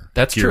concern there.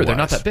 That's true. They're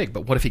not that big.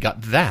 But what if you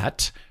got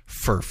that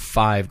for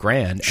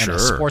 $5,000 and a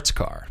sports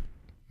car?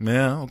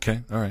 Yeah,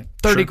 okay, all right.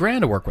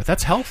 $30,000 to work with.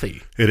 That's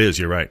healthy. It is,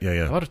 you're right.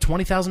 Yeah. About a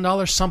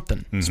 $20,000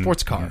 something.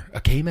 Sports car,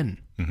 a Cayman.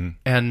 Mm-hmm.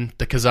 And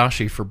the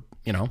Kazashi for,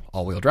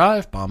 all-wheel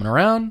drive, bombing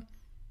around.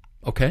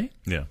 Okay.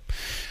 Yeah.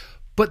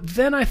 But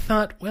then I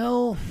thought,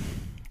 well,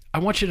 I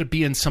want you to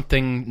be in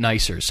something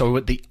nicer. So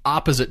the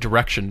opposite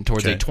direction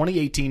towards a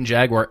 2018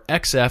 Jaguar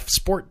XF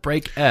Sport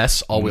Brake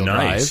S all-wheel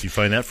drive. You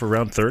find that for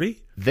around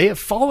 30? They have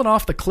fallen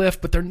off the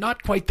cliff, but they're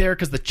not quite there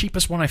because the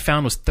cheapest one I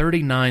found was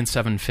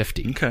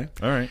 $39,750. Okay,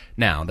 all right.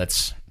 Now,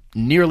 that's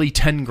nearly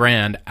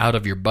 $10,000 out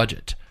of your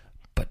budget.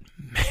 But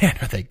man,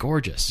 are they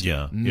gorgeous.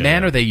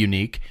 Man, are they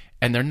unique.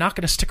 And they're not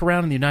going to stick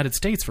around in the United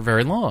States for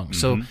very long. Mm-hmm.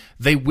 So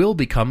they will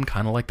become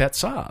kind of like that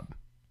Saab.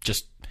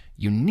 Just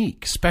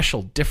unique,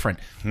 special, different,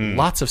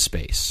 lots of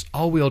space,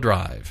 all-wheel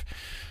drive.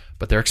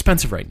 But they're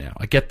expensive right now.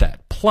 I get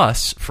that.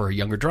 Plus, for a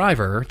younger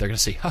driver, they're going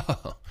to see,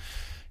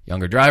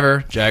 younger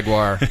driver,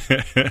 Jaguar,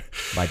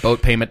 my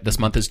boat payment this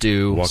month is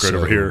due. Walk right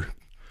over here.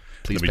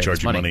 Please let me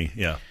charge you money.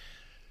 Yeah.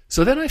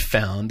 So then I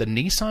found the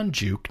Nissan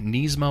Juke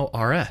Nismo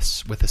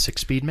RS with a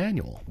 6-speed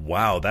manual.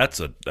 Wow,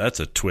 that's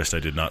a twist I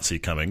did not see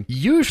coming.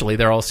 Usually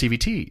they're all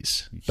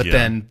CVTs. But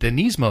then the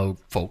Nismo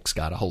folks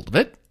got a hold of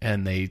it,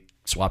 and they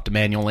swapped a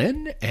manual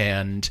in,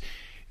 and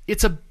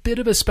it's a bit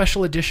of a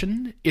special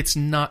edition. It's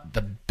not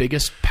the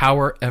biggest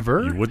power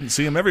ever. You wouldn't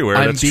see them everywhere.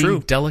 That's true. I'm being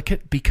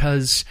delicate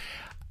because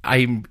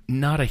I'm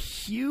not a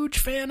huge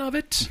fan of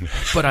it,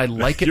 but I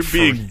like it. You're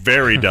being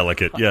very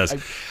delicate, yes.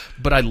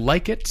 But I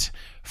like it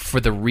for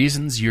the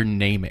reasons you're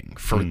naming,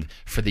 for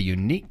the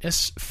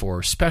uniqueness,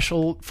 for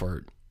special,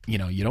 for,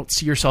 you don't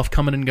see yourself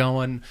coming and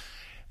going,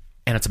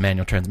 and it's a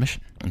manual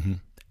transmission. Mm-hmm.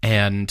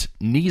 And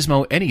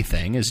Nismo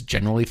anything is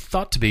generally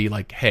thought to be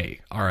like, hey,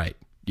 all right,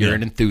 you're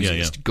an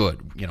enthusiast, good,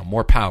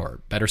 more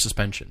power, better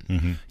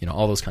suspension,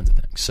 all those kinds of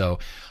things. So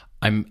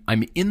I'm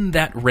in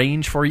that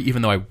range for you,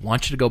 even though I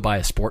want you to go buy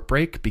a sport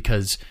brake,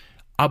 because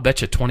I'll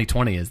bet you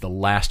 2020 is the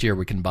last year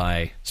we can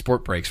buy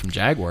sport brakes from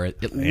Jaguar,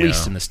 at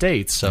least in the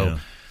States. So,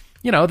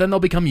 then they'll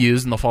become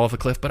used and they'll fall off a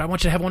cliff, but I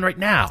want you to have one right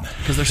now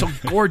because they're so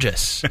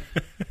gorgeous.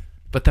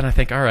 But then I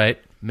think, all right,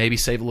 maybe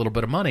save a little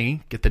bit of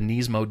money, get the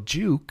Nismo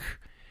Juke.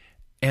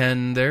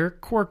 And they're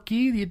quirky.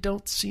 You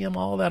don't see them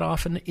all that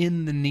often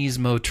in the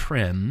Nismo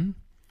trim.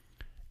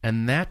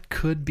 And that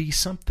could be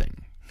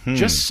something.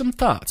 Just some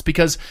thoughts.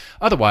 Because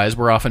otherwise,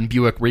 we're off in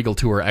Buick Regal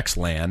Tour X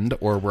land,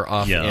 or we're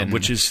off in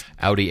which is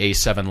Audi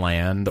A7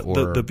 land.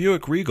 Or the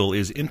Buick Regal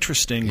is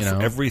interesting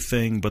for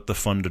everything but the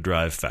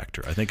fun-to-drive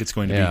factor. I think it's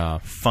going to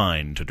be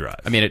fine to drive.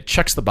 I mean, it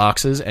checks the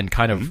boxes and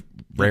kind of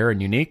rare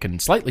and unique and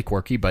slightly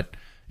quirky, but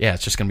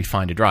it's just going to be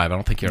fine to drive. I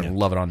don't think you're going to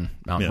love it on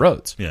mountain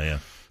roads. Yeah.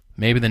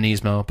 Maybe the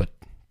Nismo, but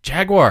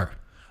Jaguar.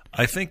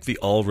 I think the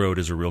all-road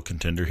is a real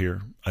contender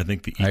here. I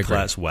think the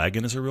E-Class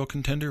wagon is a real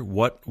contender.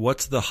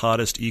 What's the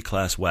hottest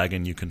E-Class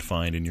wagon you can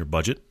find in your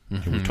budget?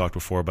 Mm-hmm. We've talked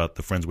before about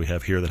the friends we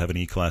have here that have an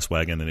E-Class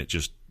wagon, and it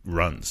just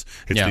runs.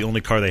 It's the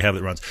only car they have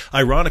that runs.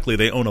 Ironically,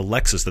 they own a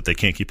Lexus that they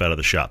can't keep out of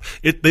the shop.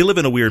 They live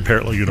in a weird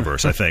parallel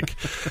universe, I think,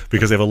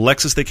 because they have a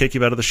Lexus they can't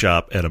keep out of the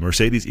shop and a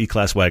Mercedes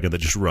E-Class wagon that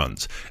just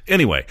runs.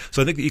 Anyway,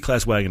 so I think the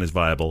E-Class wagon is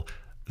viable.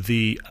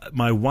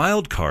 My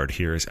wild card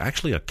here is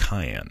actually a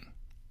Cayenne.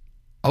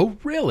 Oh,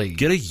 really?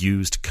 Get a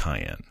used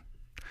Cayenne.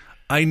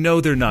 I know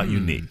they're not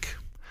unique,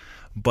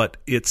 but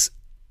it's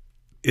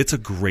a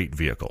great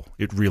vehicle.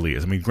 It really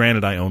is. I mean,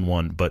 granted, I own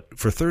one, but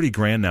for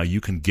 $30,000 now,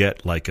 you can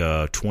get like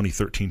a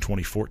 2013,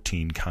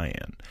 2014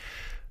 Cayenne.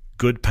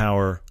 Good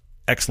power,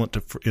 excellent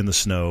in the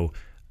snow.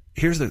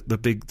 Here's the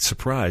big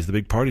surprise, the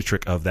big party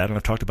trick of that, and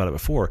I've talked about it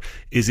before,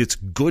 is it's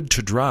good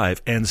to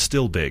drive and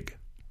still big.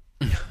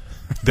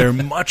 They're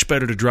much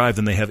better to drive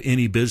than they have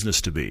any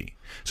business to be.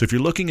 So if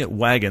you're looking at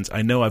wagons,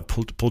 I know I've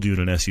pulled you in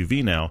an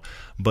SUV now,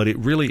 but it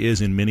really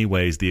is in many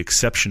ways the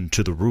exception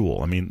to the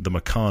rule. I mean, the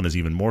Macan is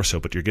even more so,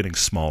 but you're getting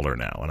smaller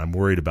now, and I'm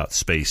worried about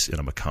space in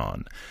a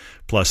Macan.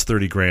 Plus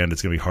 $30,000,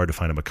 it's going to be hard to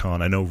find a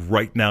Macan. I know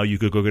right now you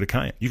could go get a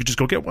Cayenne. You could just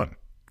go get one.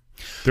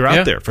 They're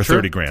out there for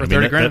 $30,000. For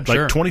 $30,000,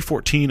 like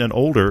 2014 and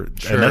older,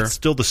 and that's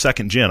still the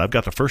second gen. I've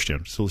got the first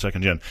gen, still the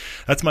second gen.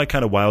 That's my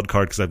kind of wild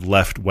card because I've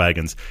left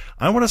wagons.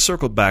 I want to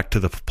circle back to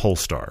the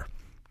Polestar.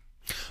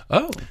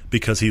 Oh.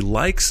 Because he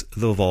likes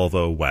the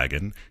Volvo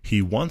wagon.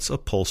 He wants a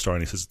Polestar,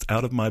 and he says, it's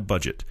out of my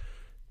budget.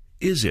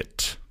 Is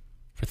it?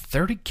 For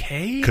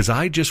 $30,000? Because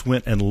I just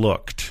went and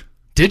looked.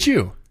 Did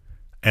you?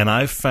 And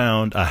I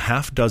found a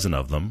half dozen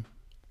of them.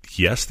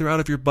 Yes, they're out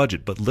of your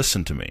budget, but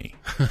listen to me.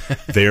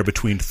 They are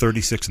between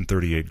 $36,000 and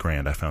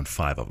 $38,000. I found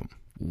 5 of them.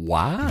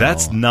 Wow.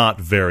 That's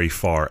not very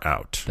far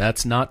out.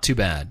 That's not too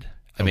bad.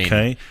 I mean,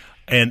 okay.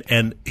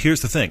 And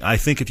here's the thing. I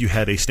think if you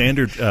had a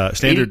standard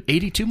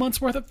 82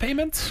 months worth of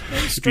payments,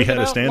 if you had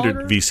a standard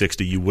longer?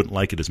 V60, you wouldn't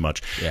like it as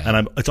much. Yeah.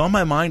 And it's on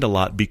my mind a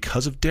lot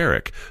because of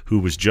Derek, who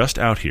was just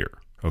out here.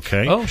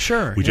 Okay. Oh,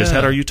 sure. We just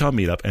had our Utah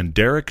meetup, and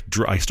Derek,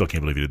 I still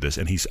can't believe he did this.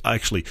 And he's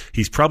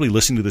probably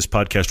listening to this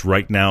podcast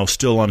right now,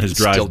 still on his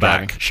drive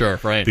back. Sure,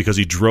 right. Because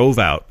he drove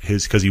out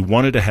because he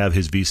wanted to have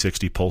his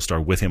V60 Polestar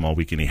with him all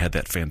weekend. He had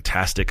that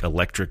fantastic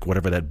electric,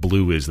 whatever that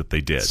blue is that they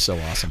did. So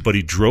awesome. But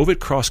he drove it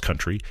cross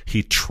country.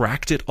 He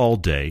tracked it all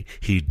day.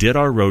 He did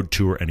our road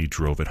tour, and he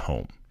drove it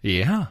home.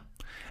 Yeah.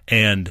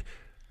 And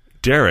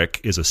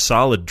Derek is a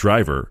solid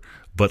driver,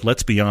 but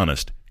let's be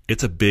honest.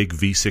 It's a big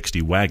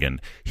V60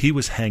 wagon. He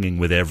was hanging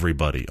with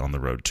everybody on the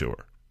road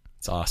tour.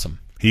 It's awesome.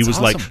 He was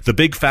awesome. Like the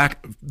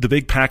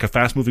big pack of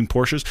fast-moving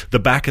Porsches. The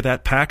back of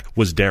that pack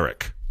was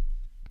Derek.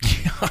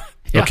 Yeah.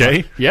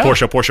 Okay? Yeah.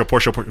 Porsche.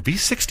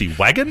 V60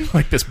 wagon?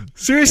 Like this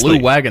Seriously.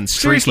 Blue wagon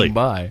streaking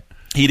by.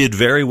 He did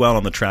very well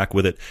on the track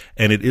with it,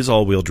 and it is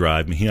all-wheel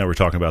drive. I mean, he and I were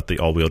talking about the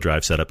all-wheel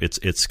drive setup.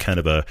 It's kind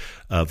of a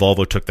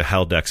Volvo took the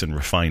Haldex and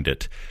refined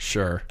it.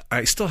 Sure.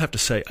 I still have to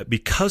say,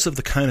 because of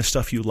the kind of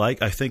stuff you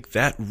like, I think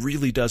that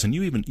really does, and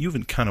you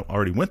even kind of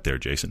already went there,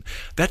 Jason.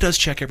 That does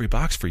check every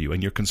box for you,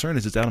 and your concern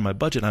is it's out of my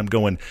budget. I'm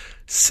going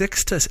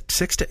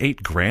 $6,000 to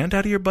 $8,000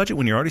 out of your budget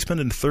when you're already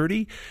spending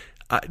 $30,000.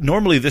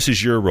 Normally, this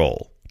is your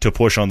role to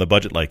push on the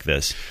budget like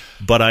this,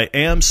 but I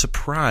am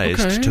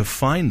surprised to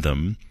find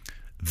them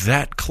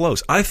that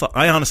close. I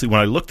honestly, when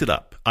I looked it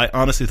up, I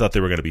honestly thought they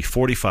were going to be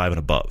 45 and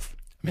above.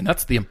 I mean,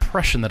 that's the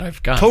impression that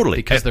I've gotten. Totally.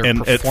 Because they're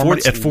and at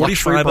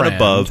 45 and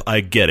above, I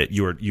get it.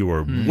 You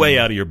are way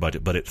out of your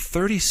budget. But at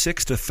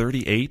 36 to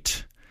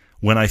 38,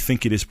 when I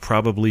think it is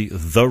probably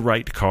the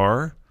right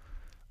car,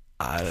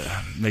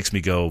 makes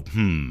me go,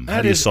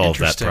 how do you solve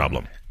that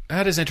problem?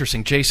 That is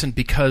interesting, Jason,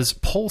 because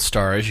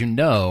Polestar, as you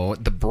know,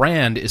 the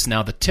brand is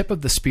now the tip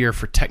of the spear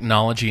for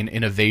technology and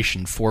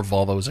innovation for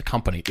Volvo as a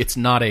company. It's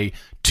not a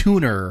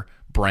tuner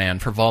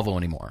brand for Volvo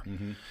anymore.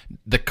 Mm-hmm.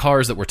 The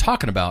cars that we're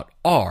talking about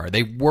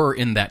they were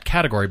in that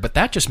category, but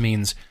that just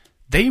means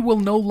they will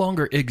no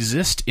longer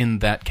exist in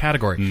that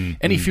category. Mm-hmm.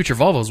 Any future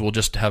Volvos will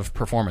just have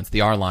performance,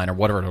 the R-Line or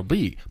whatever it'll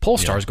be.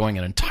 Polestar is going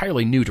in an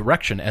entirely new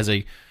direction as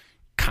a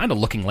kind of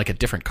looking like a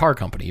different car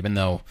company, even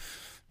though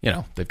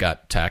they've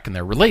got tech and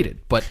they're related.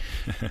 But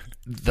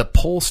the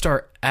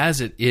Polestar as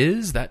it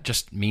is, that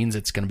just means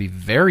it's going to be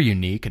very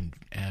unique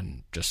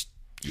and just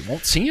you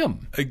won't see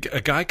them. A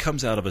guy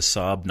comes out of a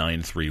Saab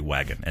 9.3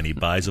 wagon and he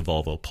buys a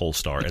Volvo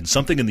Polestar and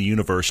something in the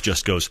universe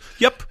just goes,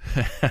 yep,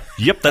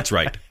 that's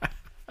right.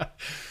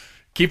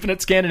 Keeping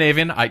it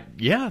Scandinavian. I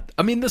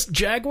mean, this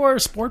Jaguar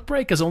Sport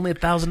Brake is only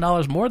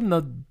 $1,000 more than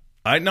the...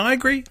 I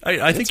agree.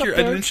 I think you're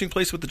at an interesting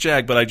place with the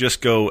Jag, but I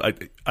just go,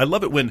 I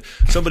love it when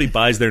somebody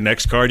buys their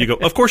next car and you go,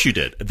 of course you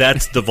did.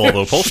 That's the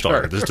Volvo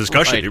Polestar, this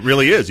discussion. Right. It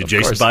really is.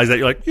 Jason buys that,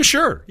 you're like, yeah,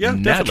 sure. Yeah,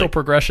 Natural definitely.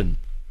 Progression.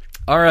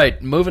 All right,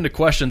 moving to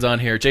questions on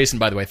here. Jason,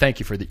 by the way, thank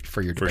you for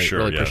your debate. For sure,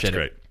 really appreciate it.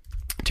 Great.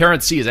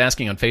 Terrence C. is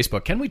asking on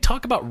Facebook, can we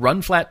talk about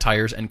run-flat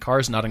tires and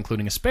cars not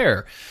including a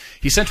spare?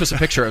 He sent us a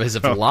picture of his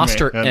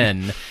Veloster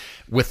N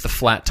with the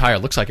flat tire.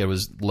 Looks like it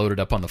was loaded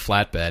up on the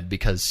flatbed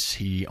because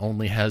he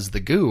only has the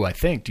goo, I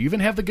think. Do you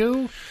even have the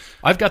goo?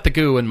 I've got the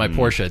goo in my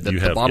Porsche,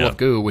 the bottle of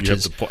goo, which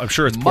is I'm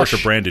sure it's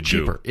Porsche-branded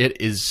cheaper. Goo. It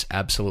is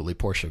absolutely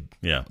Porsche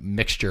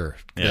mixture.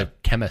 Yeah. The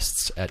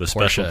chemists at the Porsche.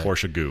 Special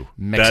Porsche goo.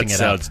 That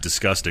sounds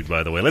disgusting,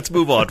 by the way. Let's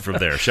move on from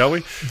there, shall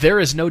we? There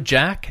is no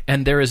jack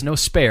and there is no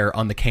spare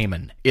on the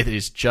Cayman. It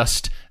is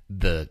just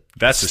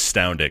That's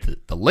astounding.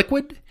 The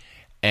liquid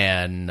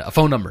and a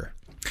phone number.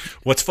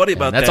 What's funny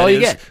about that's that all you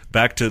is, get.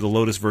 Back to the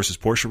Lotus versus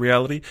Porsche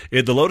reality,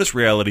 in the Lotus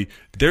reality,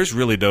 there's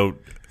really no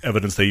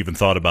evidence they even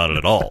thought about it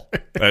at all.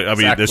 I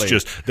mean,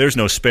 there's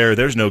no spare,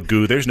 there's no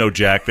goo, there's no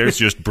jack, there's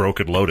just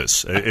broken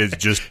Lotus. It's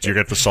just, you're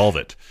going to have to solve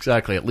it.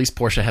 Exactly. At least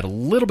Porsche had a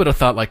little bit of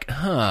thought like,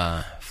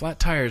 flat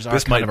tires are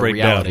this kind might of break a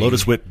reality. Down.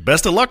 Lotus went,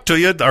 best of luck to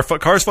you. Our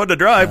car's fun to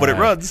drive when it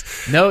runs.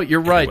 No,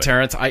 you're right,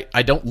 Terrence.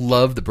 I don't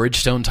love the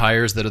Bridgestone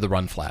tires that are the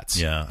run flats.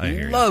 Yeah, I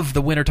hear you. Love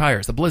the winter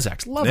tires, the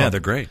Blizzaks. Love them. Yeah,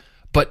 they're great.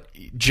 But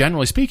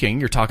generally speaking,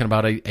 you're talking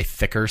about a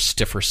thicker,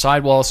 stiffer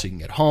sidewall so you can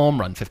get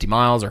home, run 50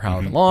 miles or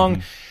however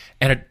long.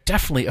 And it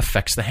definitely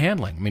affects the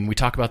handling. I mean, we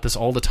talk about this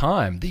all the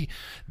time. The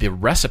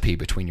recipe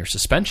between your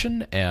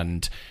suspension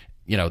and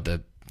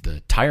the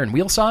tire and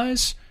wheel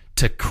size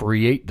to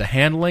create the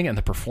handling and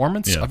the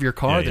performance of your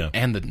car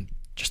and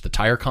just the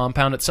tire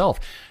compound itself.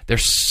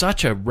 There's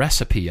such a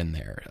recipe in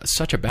there,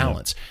 such a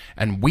balance.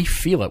 And we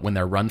feel it when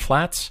they're run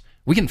flats.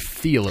 We can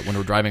feel it when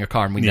we're driving a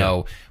car, and we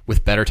know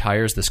with better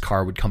tires, this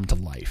car would come to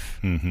life.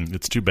 Mm-hmm.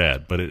 It's too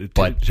bad, but it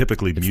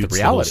typically mutes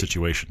the whole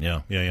situation.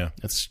 Yeah.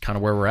 That's kind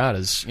of where we're at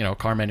as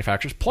car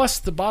manufacturers. Plus,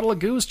 the bottle of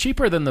goo is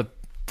cheaper than the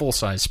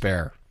full-size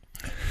spare.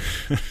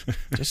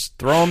 Just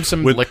throw them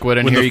some liquid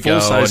and here you go. When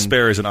the full-size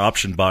spare is an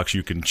option box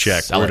you can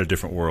check, we're in a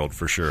different world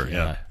for sure.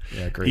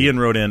 Yeah, great. Ian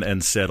wrote in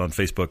and said on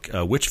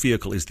Facebook, which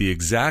vehicle is the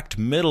exact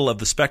middle of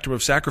the spectrum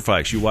of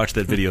sacrifice? You watched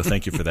that video.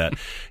 Thank you for that.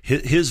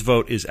 His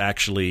vote is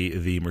actually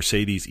the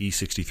Mercedes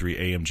E63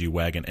 AMG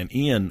wagon. And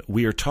Ian,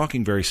 we are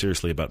talking very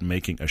seriously about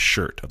making a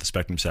shirt of the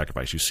spectrum of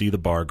sacrifice. You see the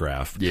bar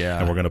graph. Yeah.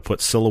 And we're going to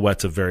put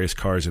silhouettes of various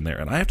cars in there.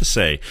 And I have to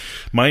say,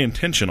 my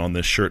intention on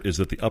this shirt is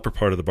that the upper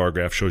part of the bar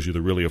graph shows you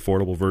the really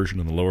affordable version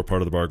and the lower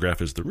part of the bar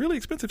graph is the really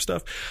expensive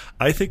stuff.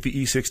 I think the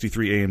E63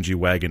 AMG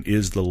wagon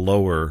is the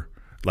lower,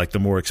 like the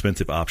more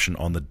expensive option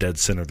on the dead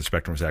center of the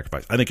spectrum of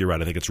sacrifice. I think you're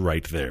right. I think it's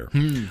right there.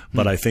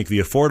 But I think the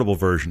affordable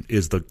version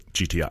is the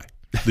GTI.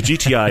 The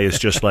GTI is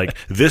just like,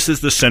 this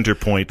is the center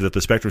point that the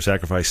spectrum of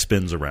sacrifice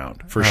spins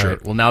around, for sure.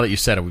 Right. Well, now that you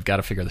said it, we've got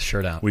to figure the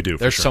shirt out. We do.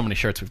 There's so many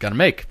shirts we've got to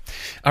make.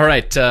 All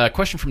right,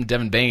 question from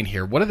Devin Bain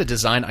here. What are the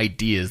design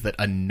ideas that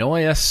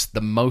annoy us the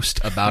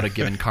most about a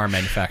given car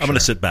manufacturer? I'm going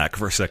to sit back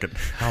for a second.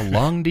 How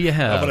long do you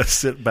have? I'm going to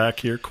sit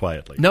back here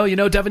quietly.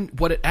 No, Devin,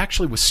 what it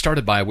actually was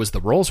started by was the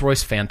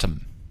Rolls-Royce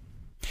Phantom.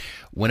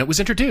 When it was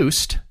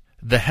introduced,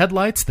 the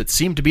headlights that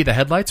seemed to be the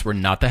headlights were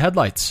not the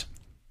headlights.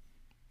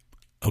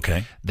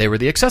 Okay. They were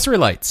the accessory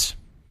lights.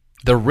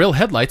 The real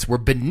headlights were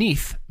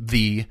beneath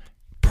the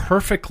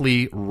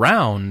perfectly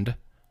round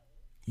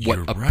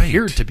what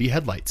appeared to be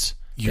headlights.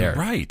 You're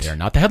right. They're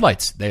not the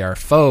headlights. They are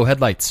faux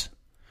headlights.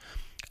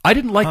 I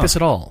didn't like this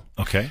at all.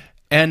 Okay.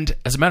 And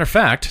as a matter of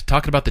fact,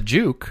 talking about the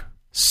Juke,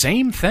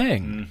 same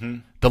thing. Mm-hmm.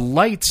 The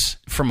lights,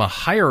 from a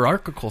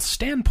hierarchical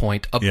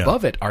standpoint,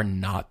 above it are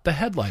not the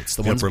headlights.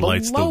 The ones below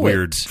lights, the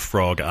weird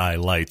frog eye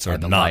lights are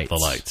not the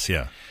lights.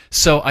 Yeah.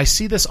 So I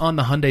see this on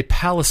the Hyundai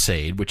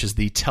Palisade, which is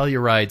the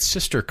Telluride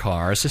sister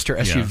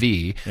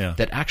SUV,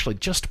 that actually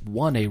just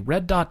won a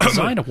Red Dot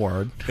Design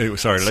Award.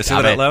 Sorry, did I say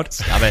that out loud?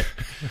 Stop it.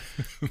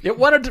 It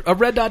won a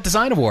Red Dot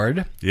Design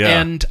Award,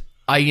 and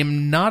I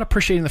am not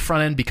appreciating the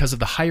front end because of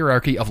the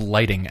hierarchy of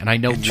lighting. And I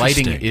know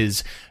lighting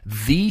is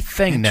the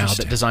thing now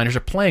that designers are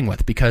playing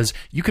with, because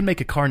you can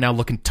make a car now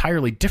look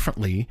entirely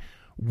differently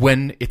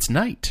when it's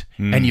night.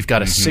 And you've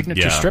got a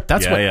signature strip.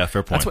 Fair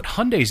point. That's what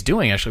Hyundai's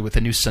doing, actually, with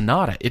the new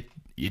Sonata.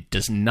 It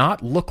does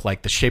not look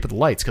like the shape of the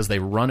lights because they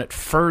run it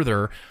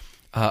further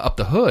up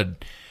the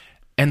hood.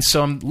 And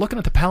so I'm looking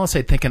at the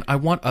Palisade thinking, I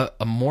want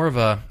a more of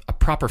a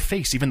proper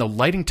face, even though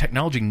lighting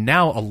technology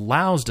now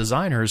allows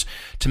designers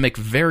to make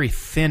very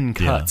thin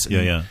cuts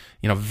and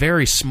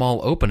very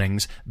small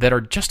openings that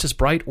are just as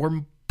bright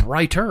or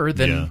brighter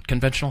than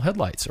conventional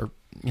headlights or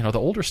the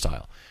older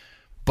style.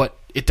 But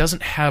it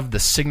doesn't have the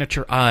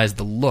signature eyes,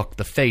 the look,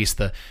 the face,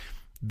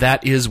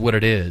 that is what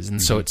it is.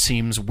 And so it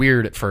seems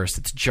weird at first.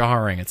 It's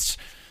jarring. It's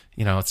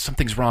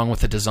something's wrong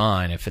with the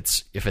design if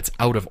it's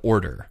out of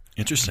order.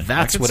 Interesting.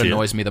 That's what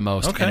annoys me the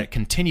most. Okay. And it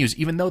continues,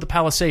 even though the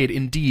Palisade,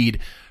 indeed,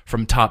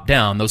 from top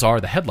down, those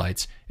are the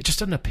headlights, it just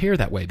doesn't appear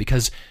that way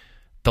because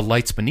the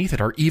lights beneath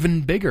it are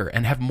even bigger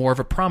and have more of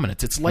a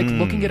prominence. It's like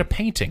looking at a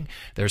painting.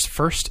 There's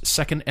first,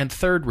 second, and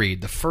third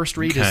read. The first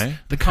read is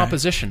the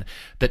composition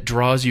that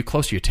draws you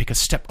closer. You take a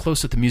step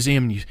close at the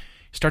museum, and you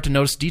start to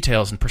notice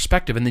details and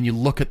perspective, and then you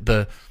look at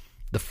the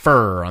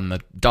fur on the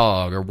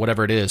dog or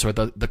whatever it is, or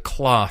the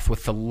cloth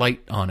with the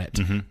light on it.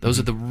 Those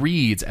are the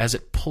reads as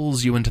it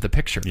pulls you into the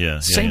picture.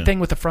 Same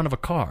thing with the front of a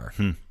car.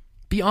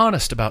 Be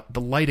honest about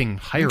the lighting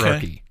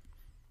hierarchy.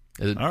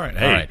 All right.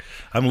 Hey, all right.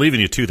 I'm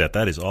leaving you to that.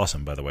 That is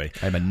awesome, by the way.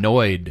 I'm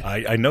annoyed.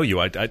 I know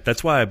you.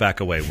 That's why I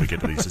back away when we get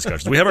to these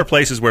discussions. We have our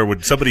places where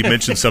when somebody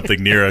mentions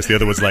something near us, the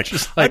other one's like,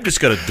 I'm just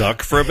going to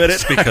duck for a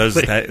minute because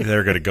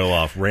they're going to go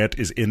off. Rant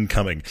is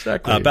incoming.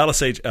 Exactly.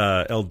 Balasage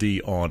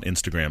LD on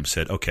Instagram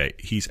said, okay,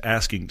 he's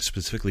asking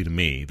specifically to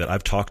me that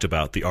I've talked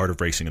about The Art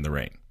of Racing in the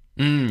Rain.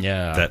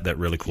 That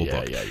really cool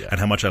book. And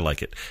how much I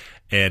like it.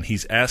 And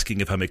he's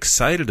asking if I'm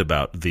excited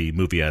about the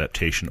movie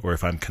adaptation or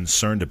if I'm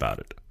concerned about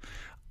it.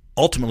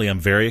 Ultimately, I'm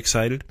very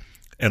excited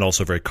and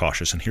also very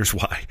cautious, and here's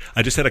why.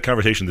 I just had a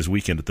conversation this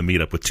weekend at the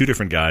meetup with two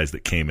different guys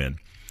that came in,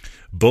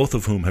 both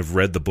of whom have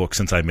read the book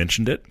since I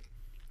mentioned it.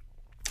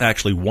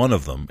 Actually, one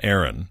of them,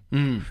 Aaron,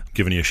 I'm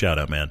giving you a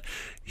shout-out, man,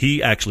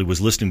 he actually was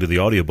listening to the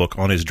audiobook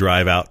on his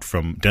drive out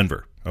from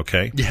Denver.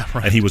 Okay? Yeah,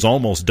 right. And he was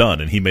almost done,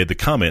 and he made the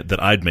comment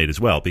that I'd made as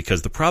well,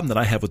 because the problem that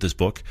I have with this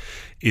book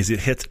is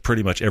it hits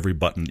pretty much every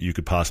button you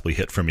could possibly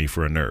hit for me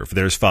for a nerve.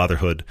 There's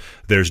fatherhood,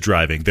 there's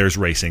driving, there's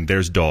racing,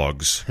 there's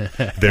dogs,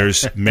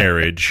 there's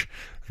marriage,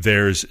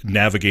 there's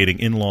navigating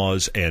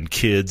in-laws and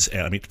kids.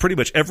 And I mean, pretty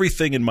much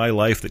everything in my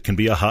life that can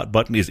be a hot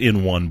button is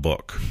in one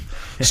book.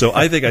 So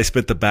I think I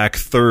spent the back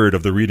third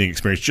of the reading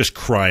experience just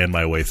crying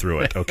my way through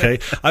it, okay?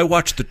 I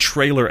watched the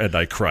trailer and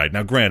I cried.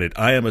 Now, granted,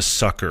 I am a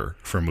sucker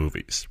for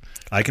movies.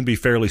 I can be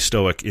fairly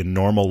stoic in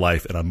normal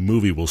life, and a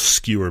movie will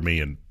skewer me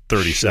in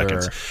 30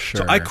 seconds.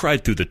 So I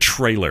cried through the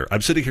trailer.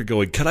 I'm sitting here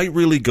going, can I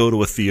really go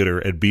to a theater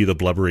and be the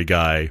blubbery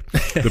guy,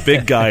 the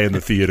big guy in the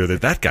theater?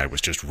 That guy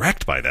was just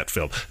wrecked by that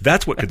film.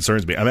 That's what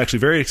concerns me. I'm actually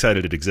very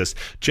excited it exists.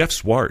 Jeff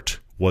Swart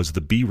was the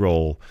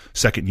B-roll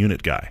second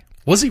unit guy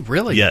Was he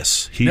really?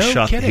 Yes.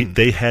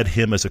 They had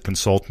him as a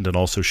consultant and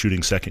also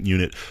shooting second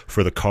unit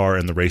for the car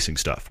and the racing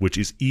stuff, which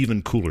is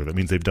even cooler. That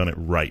means they've done it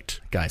right.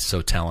 Guy's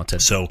so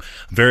talented. So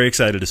I'm very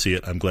excited to see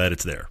it. I'm glad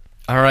it's there.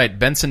 All right,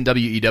 Benson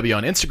WEW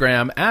on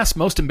Instagram asked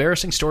most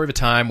embarrassing story of a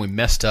time we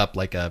messed up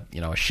like a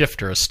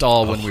shift or a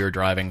stall when we were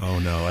driving. Oh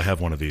no, I have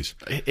one of these.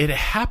 It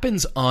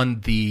happens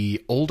on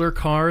the older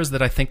cars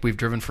that I think we've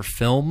driven for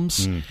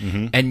films,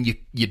 and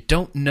you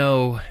don't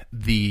know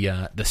the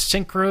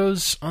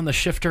synchros on the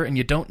shifter, and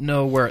you don't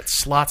know where it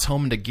slots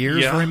home into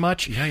gears very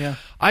much. Yeah.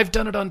 I've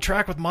done it on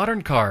track with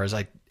modern cars.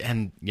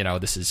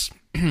 This is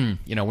when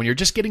you're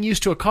just getting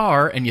used to a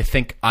car and you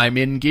think I'm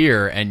in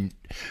gear and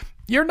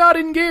you're not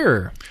in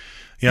gear.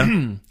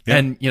 Yeah.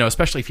 And,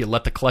 especially if you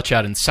let the clutch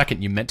out in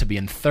second, you meant to be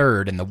in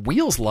third, and the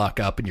wheels lock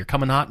up and you're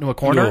coming hot into a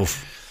corner.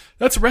 Oof.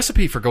 That's a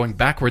recipe for going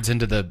backwards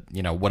into the,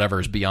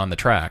 whatever's beyond the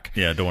track.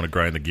 Yeah, don't want to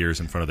grind the gears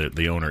in front of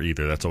the owner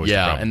either. That's always the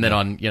problem. And then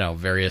on,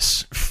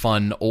 various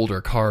fun older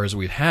cars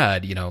we've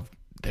had,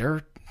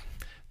 their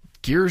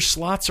gear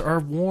slots are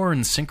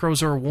worn,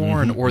 synchros are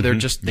worn, or they're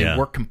just, they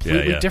work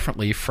completely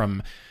differently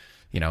from,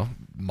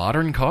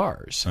 modern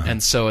cars.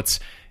 And so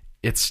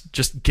it's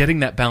just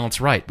getting that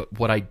balance right. But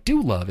what I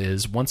do love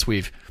is once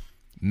we've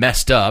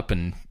messed up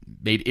and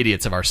made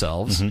idiots of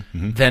ourselves,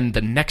 then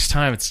the next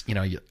time it's,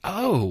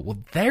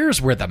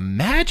 there's where the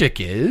magic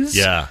is.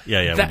 Yeah.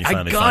 When you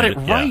finally got it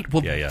right.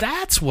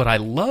 That's what I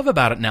love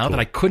about it now that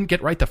I couldn't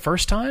get right the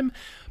first time.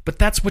 But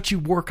that's what you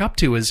work up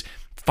to, is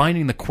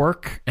finding the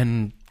quirk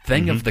and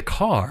thing of the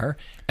car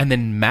and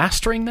then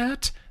mastering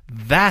that.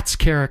 That's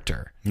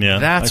character. Yeah,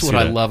 that's what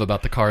I love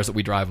about the cars that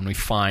we drive when we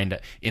find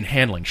in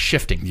handling,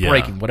 shifting,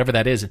 braking, whatever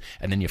that is,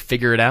 and then you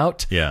figure it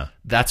out. Yeah.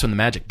 That's when the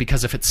magic.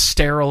 Because if it's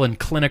sterile and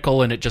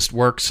clinical and it just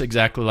works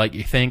exactly like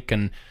you think,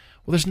 and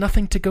there's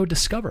nothing to go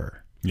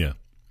discover. Yeah.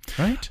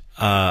 Right?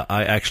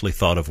 I actually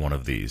thought of one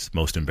of these,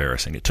 most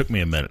embarrassing. It took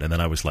me a minute, and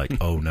then I was like,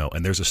 oh, no.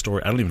 And there's a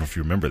story. I don't even know if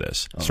you remember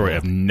this. Story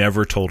I've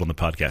never told on the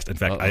podcast. In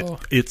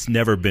fact, it's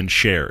never been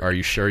shared. Are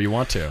you sure you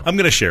want to? I'm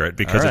going to share it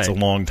because it's a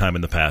long time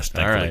in the past,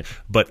 thankfully. All right.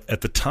 But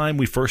at the time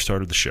we first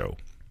started the show,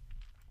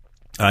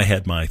 I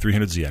had my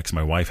 300ZX.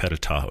 My wife had a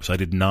Tahoe. So I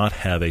did not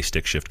have a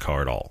stick shift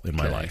car at all in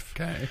my life.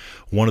 Okay.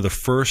 One of the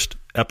first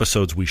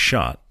episodes we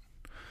shot,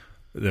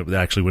 that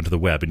actually went to the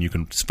web, and you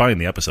can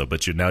find the episode,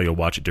 but now you'll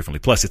watch it differently.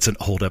 Plus, it's an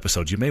old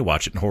episode. You may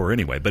watch it in horror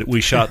anyway. But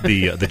we shot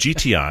the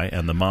GTI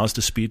and the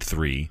Mazda Speed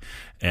 3,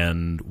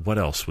 and what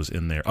else was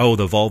in there? Oh,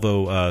 the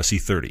Volvo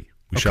C30.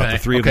 We shot the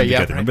three of them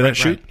together. Remember that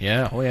shoot?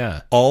 Yeah. Oh,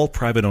 yeah. All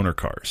private owner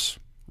cars.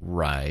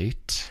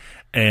 Right.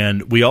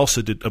 And we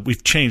also did.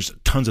 We've changed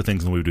tons of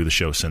things when we do the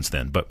show since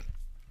then, but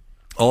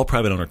all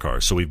private owner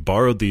cars. So we've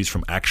borrowed these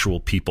from actual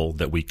people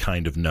that we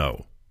kind of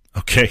know.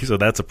 Okay, so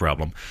that's a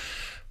problem.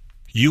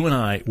 You and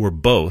I were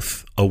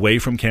both away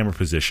from camera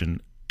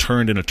position,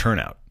 turned in a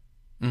turnout,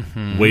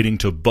 waiting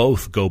to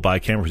both go by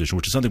camera position,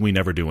 which is something we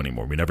never do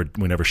anymore. We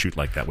never shoot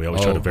like that. We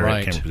always try to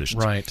vary camera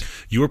positions. Right.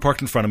 You were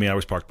parked in front of me. I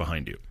was parked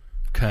behind you.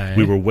 Okay.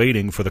 We were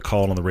waiting for the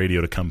call on the radio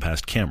to come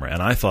past camera,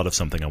 and I thought of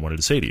something I wanted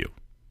to say to you.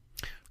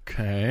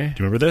 Okay.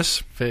 Do you remember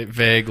this?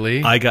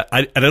 Vaguely. I don't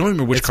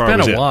remember which car I was in.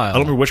 It's been a while. I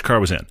don't remember which car I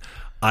was in.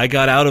 I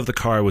got out of the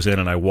car I was in,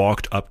 and I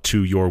walked up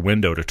to your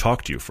window to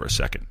talk to you for a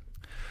second.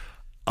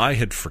 I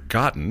had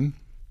forgotten...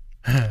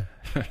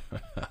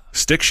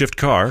 stick shift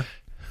car,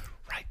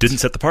 didn't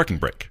set the parking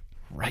brake.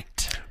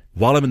 Right.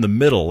 While I'm in the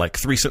middle, like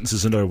 3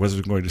 sentences into what I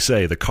was going to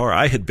say, the car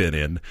I had been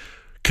in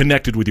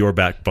connected with your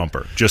back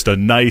bumper. Just a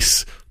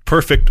nice,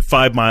 perfect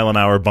 5 mile an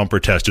hour bumper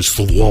test, just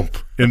slump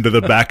into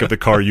the back of the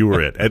car you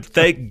were in. And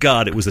thank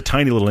God it was a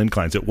tiny little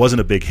incline, so it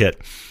wasn't a big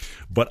hit.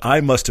 But I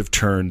must have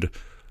turned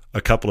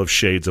a couple of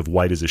shades of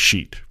white as a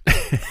sheet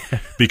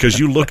because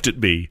you looked at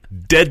me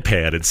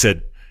deadpan and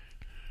said,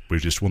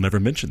 we'll never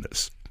mention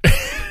this.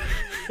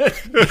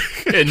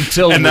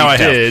 Until and now we I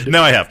did. Have.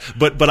 Now I have.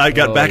 But I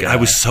got back. Yeah. I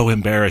was so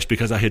embarrassed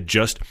because I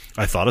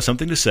thought of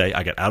something to say.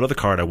 I got out of the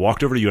car and I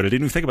walked over to you, and I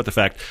didn't even think about the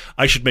fact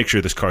I should make sure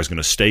this car is going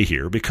to stay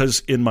here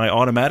because in my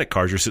automatic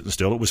cars, you're sitting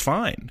still. It was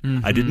fine.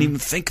 I didn't even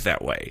think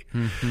that way.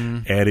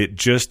 And it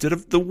just did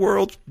the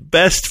world's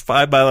best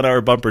 5 mile an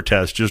hour bumper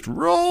test. Just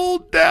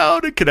rolled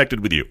down and connected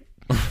with you.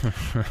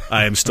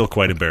 I am still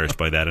quite embarrassed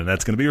by that, and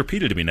that's going to be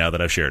repeated to me now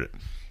that I've shared it.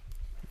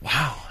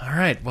 Wow. All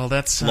right. Well,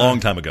 that's... long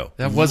time ago.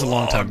 That was a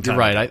long time. You're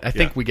right. I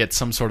think we get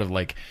some sort of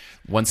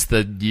once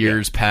the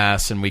years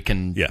pass and we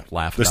can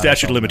laugh about it. The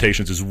statute of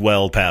limitations is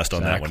well past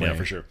on that one, yeah,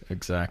 for sure.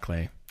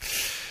 Exactly.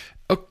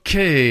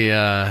 Okay.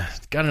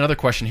 Got another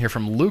question here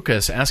from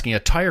Lucas asking a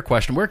tire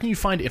question. Where can you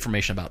find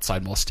information about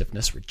sidewall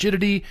stiffness,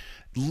 rigidity,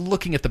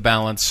 looking at the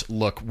balance?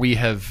 Look, we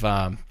have...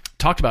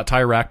 talked about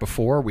Tire Rack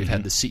before. We've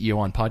had the CEO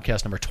on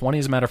podcast number 20,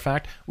 as a matter of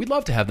fact. We'd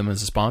love to have them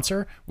as a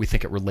sponsor. We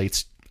think it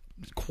relates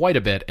quite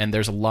a bit, and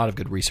there's a lot of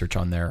good research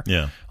on their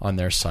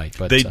site.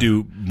 But they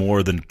do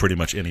more than pretty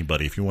much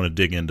anybody. If you want to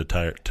dig into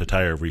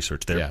tire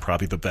research, they're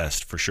probably the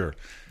best for sure.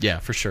 Yeah,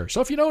 for sure.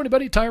 So if you know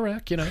anybody, Tire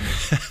Rack,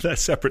 that's a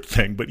separate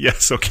thing. But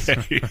yes,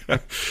 okay.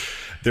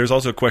 There's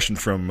also a question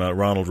from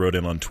Ronald wrote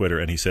in on Twitter,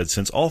 and he said,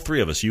 since all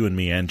three of us, you and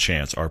me and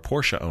Chance, are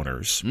Porsche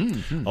owners,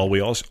 are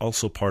we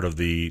also part of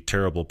the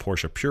terrible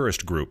Porsche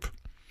purist group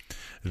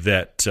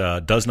that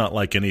does not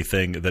like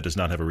anything that does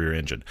not have a rear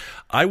engine?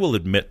 I will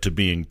admit to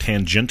being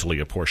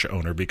tangentially a Porsche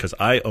owner because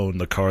I own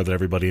the car that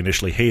everybody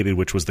initially hated,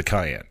 which was the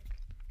Cayenne.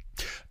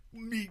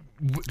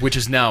 Which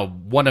is now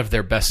one of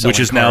their best-selling cars.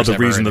 Which is now the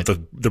reason that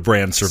the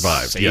brand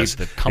survived. Saved yes,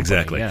 the company,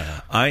 exactly.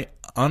 Yeah.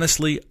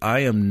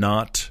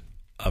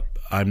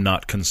 I'm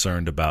not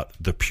concerned about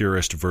the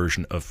purest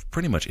version of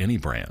pretty much any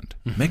brand.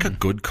 Mm-hmm. Make a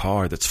good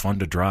car that's fun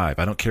to drive.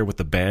 I don't care what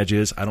the badge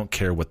is. I don't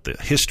care what the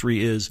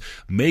history is.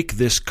 Make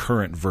this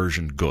current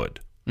version good.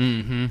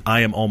 Mm-hmm.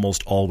 I am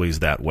almost always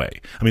that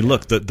way. I mean,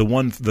 look,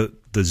 the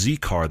Z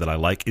car that I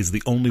like is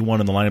the only one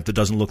in the lineup that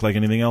doesn't look like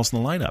anything else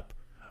in the lineup.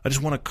 I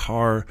just want a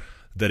car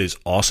that is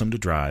awesome to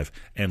drive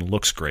and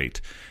looks great.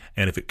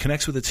 And if it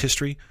connects with its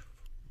history,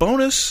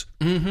 bonus.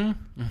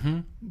 Mm-hmm. Mm-hmm.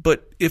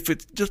 But if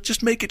it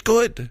just make it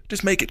good.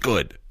 Just make it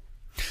good.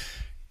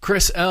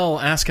 Chris L.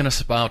 asking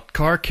us about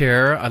car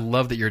care. I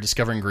love that you're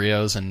discovering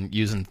Griots and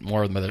using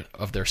more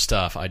of their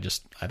stuff. I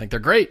think they're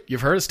great.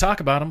 You've heard us talk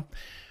about them.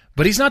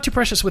 But he's not too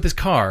precious with his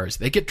cars.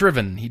 They get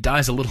driven. He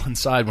dies a little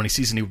inside when he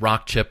sees a new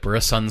rock chip or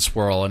a sun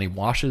swirl, and he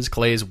washes,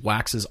 clays,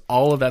 waxes,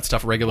 all of that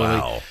stuff regularly.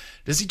 Wow.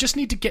 Does he just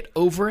need to get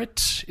over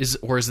it?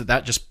 Or is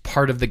that just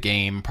part of the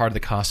game, part of the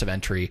cost of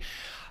entry?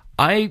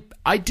 I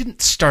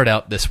didn't start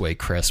out this way,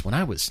 Chris. When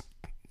I was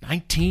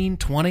 19,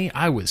 20,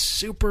 I was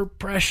super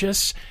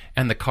precious,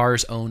 and the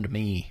cars owned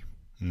me.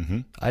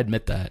 Mm-hmm. I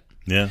admit that.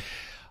 Yeah.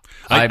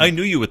 I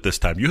knew you at this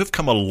time. You have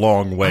come a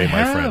long way,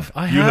 my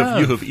friend. You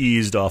have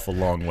eased off a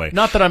long way.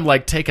 Not that I'm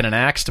like taking an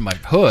axe to my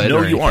hood. No,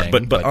 or you anything,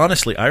 aren't. But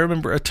honestly, I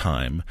remember a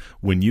time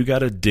when you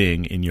got a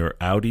ding in your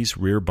Audi's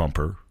rear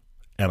bumper,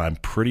 and I'm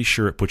pretty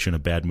sure it put you in a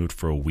bad mood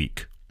for a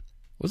week.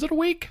 Was it a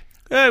week?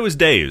 It was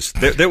days.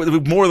 There was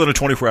more than a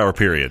 24-hour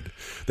period.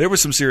 There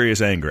was some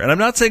serious anger. And I'm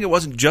not saying it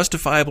wasn't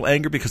justifiable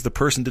anger because the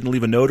person didn't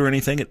leave a note or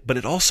anything, but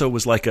it also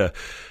was like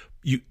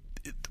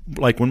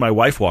like when my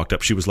wife walked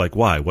up, she was like,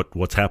 why?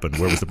 What's happened?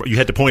 Where was the... You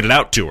had to point it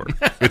out to her.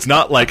 It's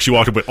not like she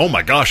walked up and went, oh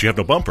my gosh, you have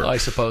no bumper. I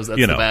suppose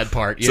that's the bad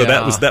part. Yeah. So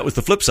that was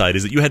the flip side,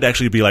 is that you had to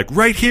actually be like,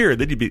 right here.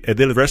 And then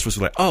the rest of us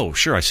were like, oh,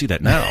 sure, I see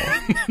that now.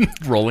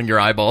 Rolling your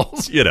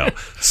eyeballs.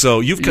 So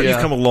you've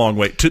come a long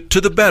way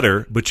to the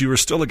better, but you were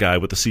still a guy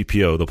with the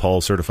CPO, the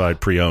Paul Certified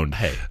Pre-Owned,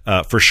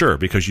 for sure,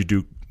 because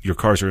your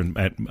cars are in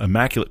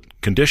immaculate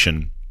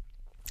condition,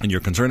 and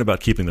you're concerned about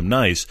keeping them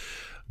nice,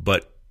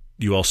 but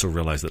you also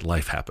realize that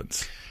life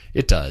happens.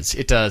 It does.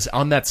 It does.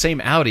 On that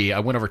same Audi, I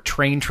went over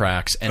train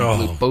tracks and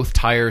blew both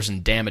tires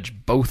and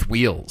damaged both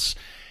wheels.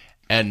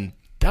 And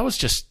that was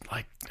just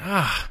like,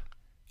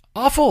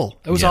 awful.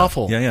 It was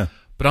awful. Yeah.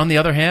 But on the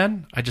other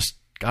hand, I just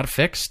got it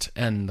fixed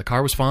and the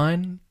car was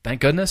fine.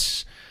 Thank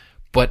goodness.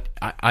 But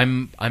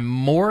I'm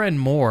more and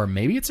more,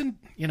 maybe it's in,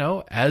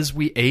 as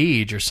we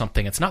age or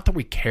something, it's not that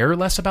we care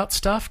less about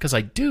stuff, because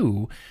I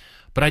do,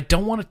 but I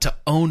don't want it to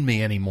own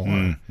me anymore.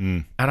 Mm-hmm.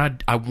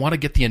 And I want to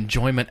get the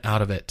enjoyment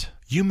out of it.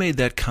 You made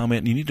that comment,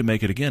 and you need to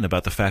make it again,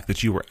 about the fact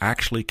that you were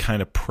actually kind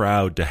of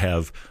proud to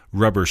have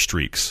rubber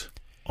streaks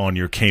on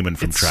your Cayman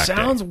from track day. It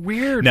sounds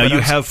weird. Now, you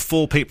have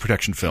full paint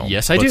protection film.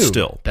 Yes, I do.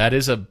 Still. That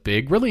is a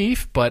big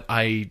relief, but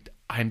I'm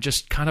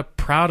just kind of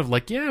proud of,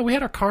 we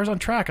had our cars on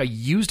track. I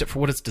used it for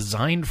what it's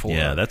designed for.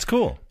 Yeah, that's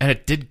cool. And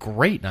it did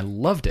great, and I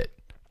loved it.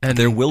 And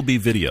there will be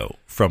video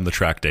from the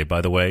track day,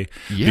 by the way,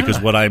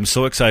 because what I'm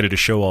so excited to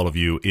show all of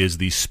you is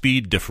the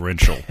speed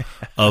differential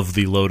of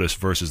the Lotus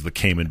versus the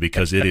Cayman,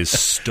 because it is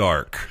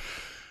stark.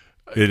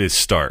 It is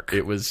stark.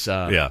 It was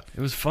it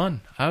was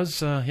fun. I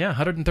was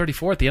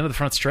 134 at the end of the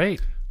front straight.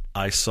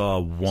 I saw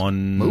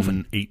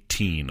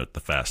 118 at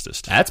the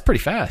fastest. That's pretty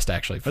fast,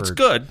 actually. That's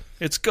good.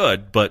 It's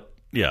good, but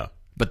yeah.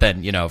 But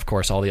then, of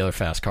course, all the other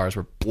fast cars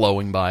were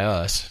blowing by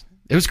us.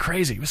 It was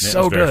crazy. It was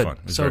so good. Very fun.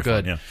 It was so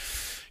good. Fun, yeah.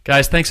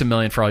 Guys, thanks a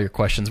million for all your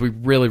questions. We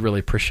really, really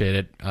appreciate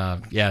it.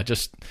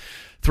 Just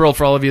thrilled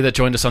for all of you that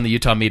joined us on the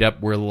Utah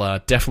meetup. We'll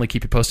definitely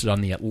keep you posted on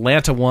the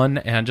Atlanta one,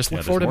 and just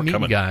look forward to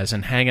meeting you guys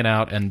and hanging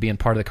out and being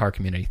part of the car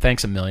community.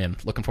 Thanks a million.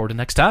 Looking forward to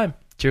next time.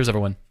 Cheers,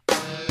 everyone.